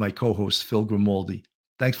with my co-host, Phil Grimaldi.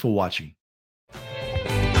 Thanks for watching.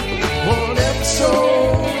 One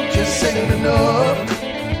episode just ain't enough.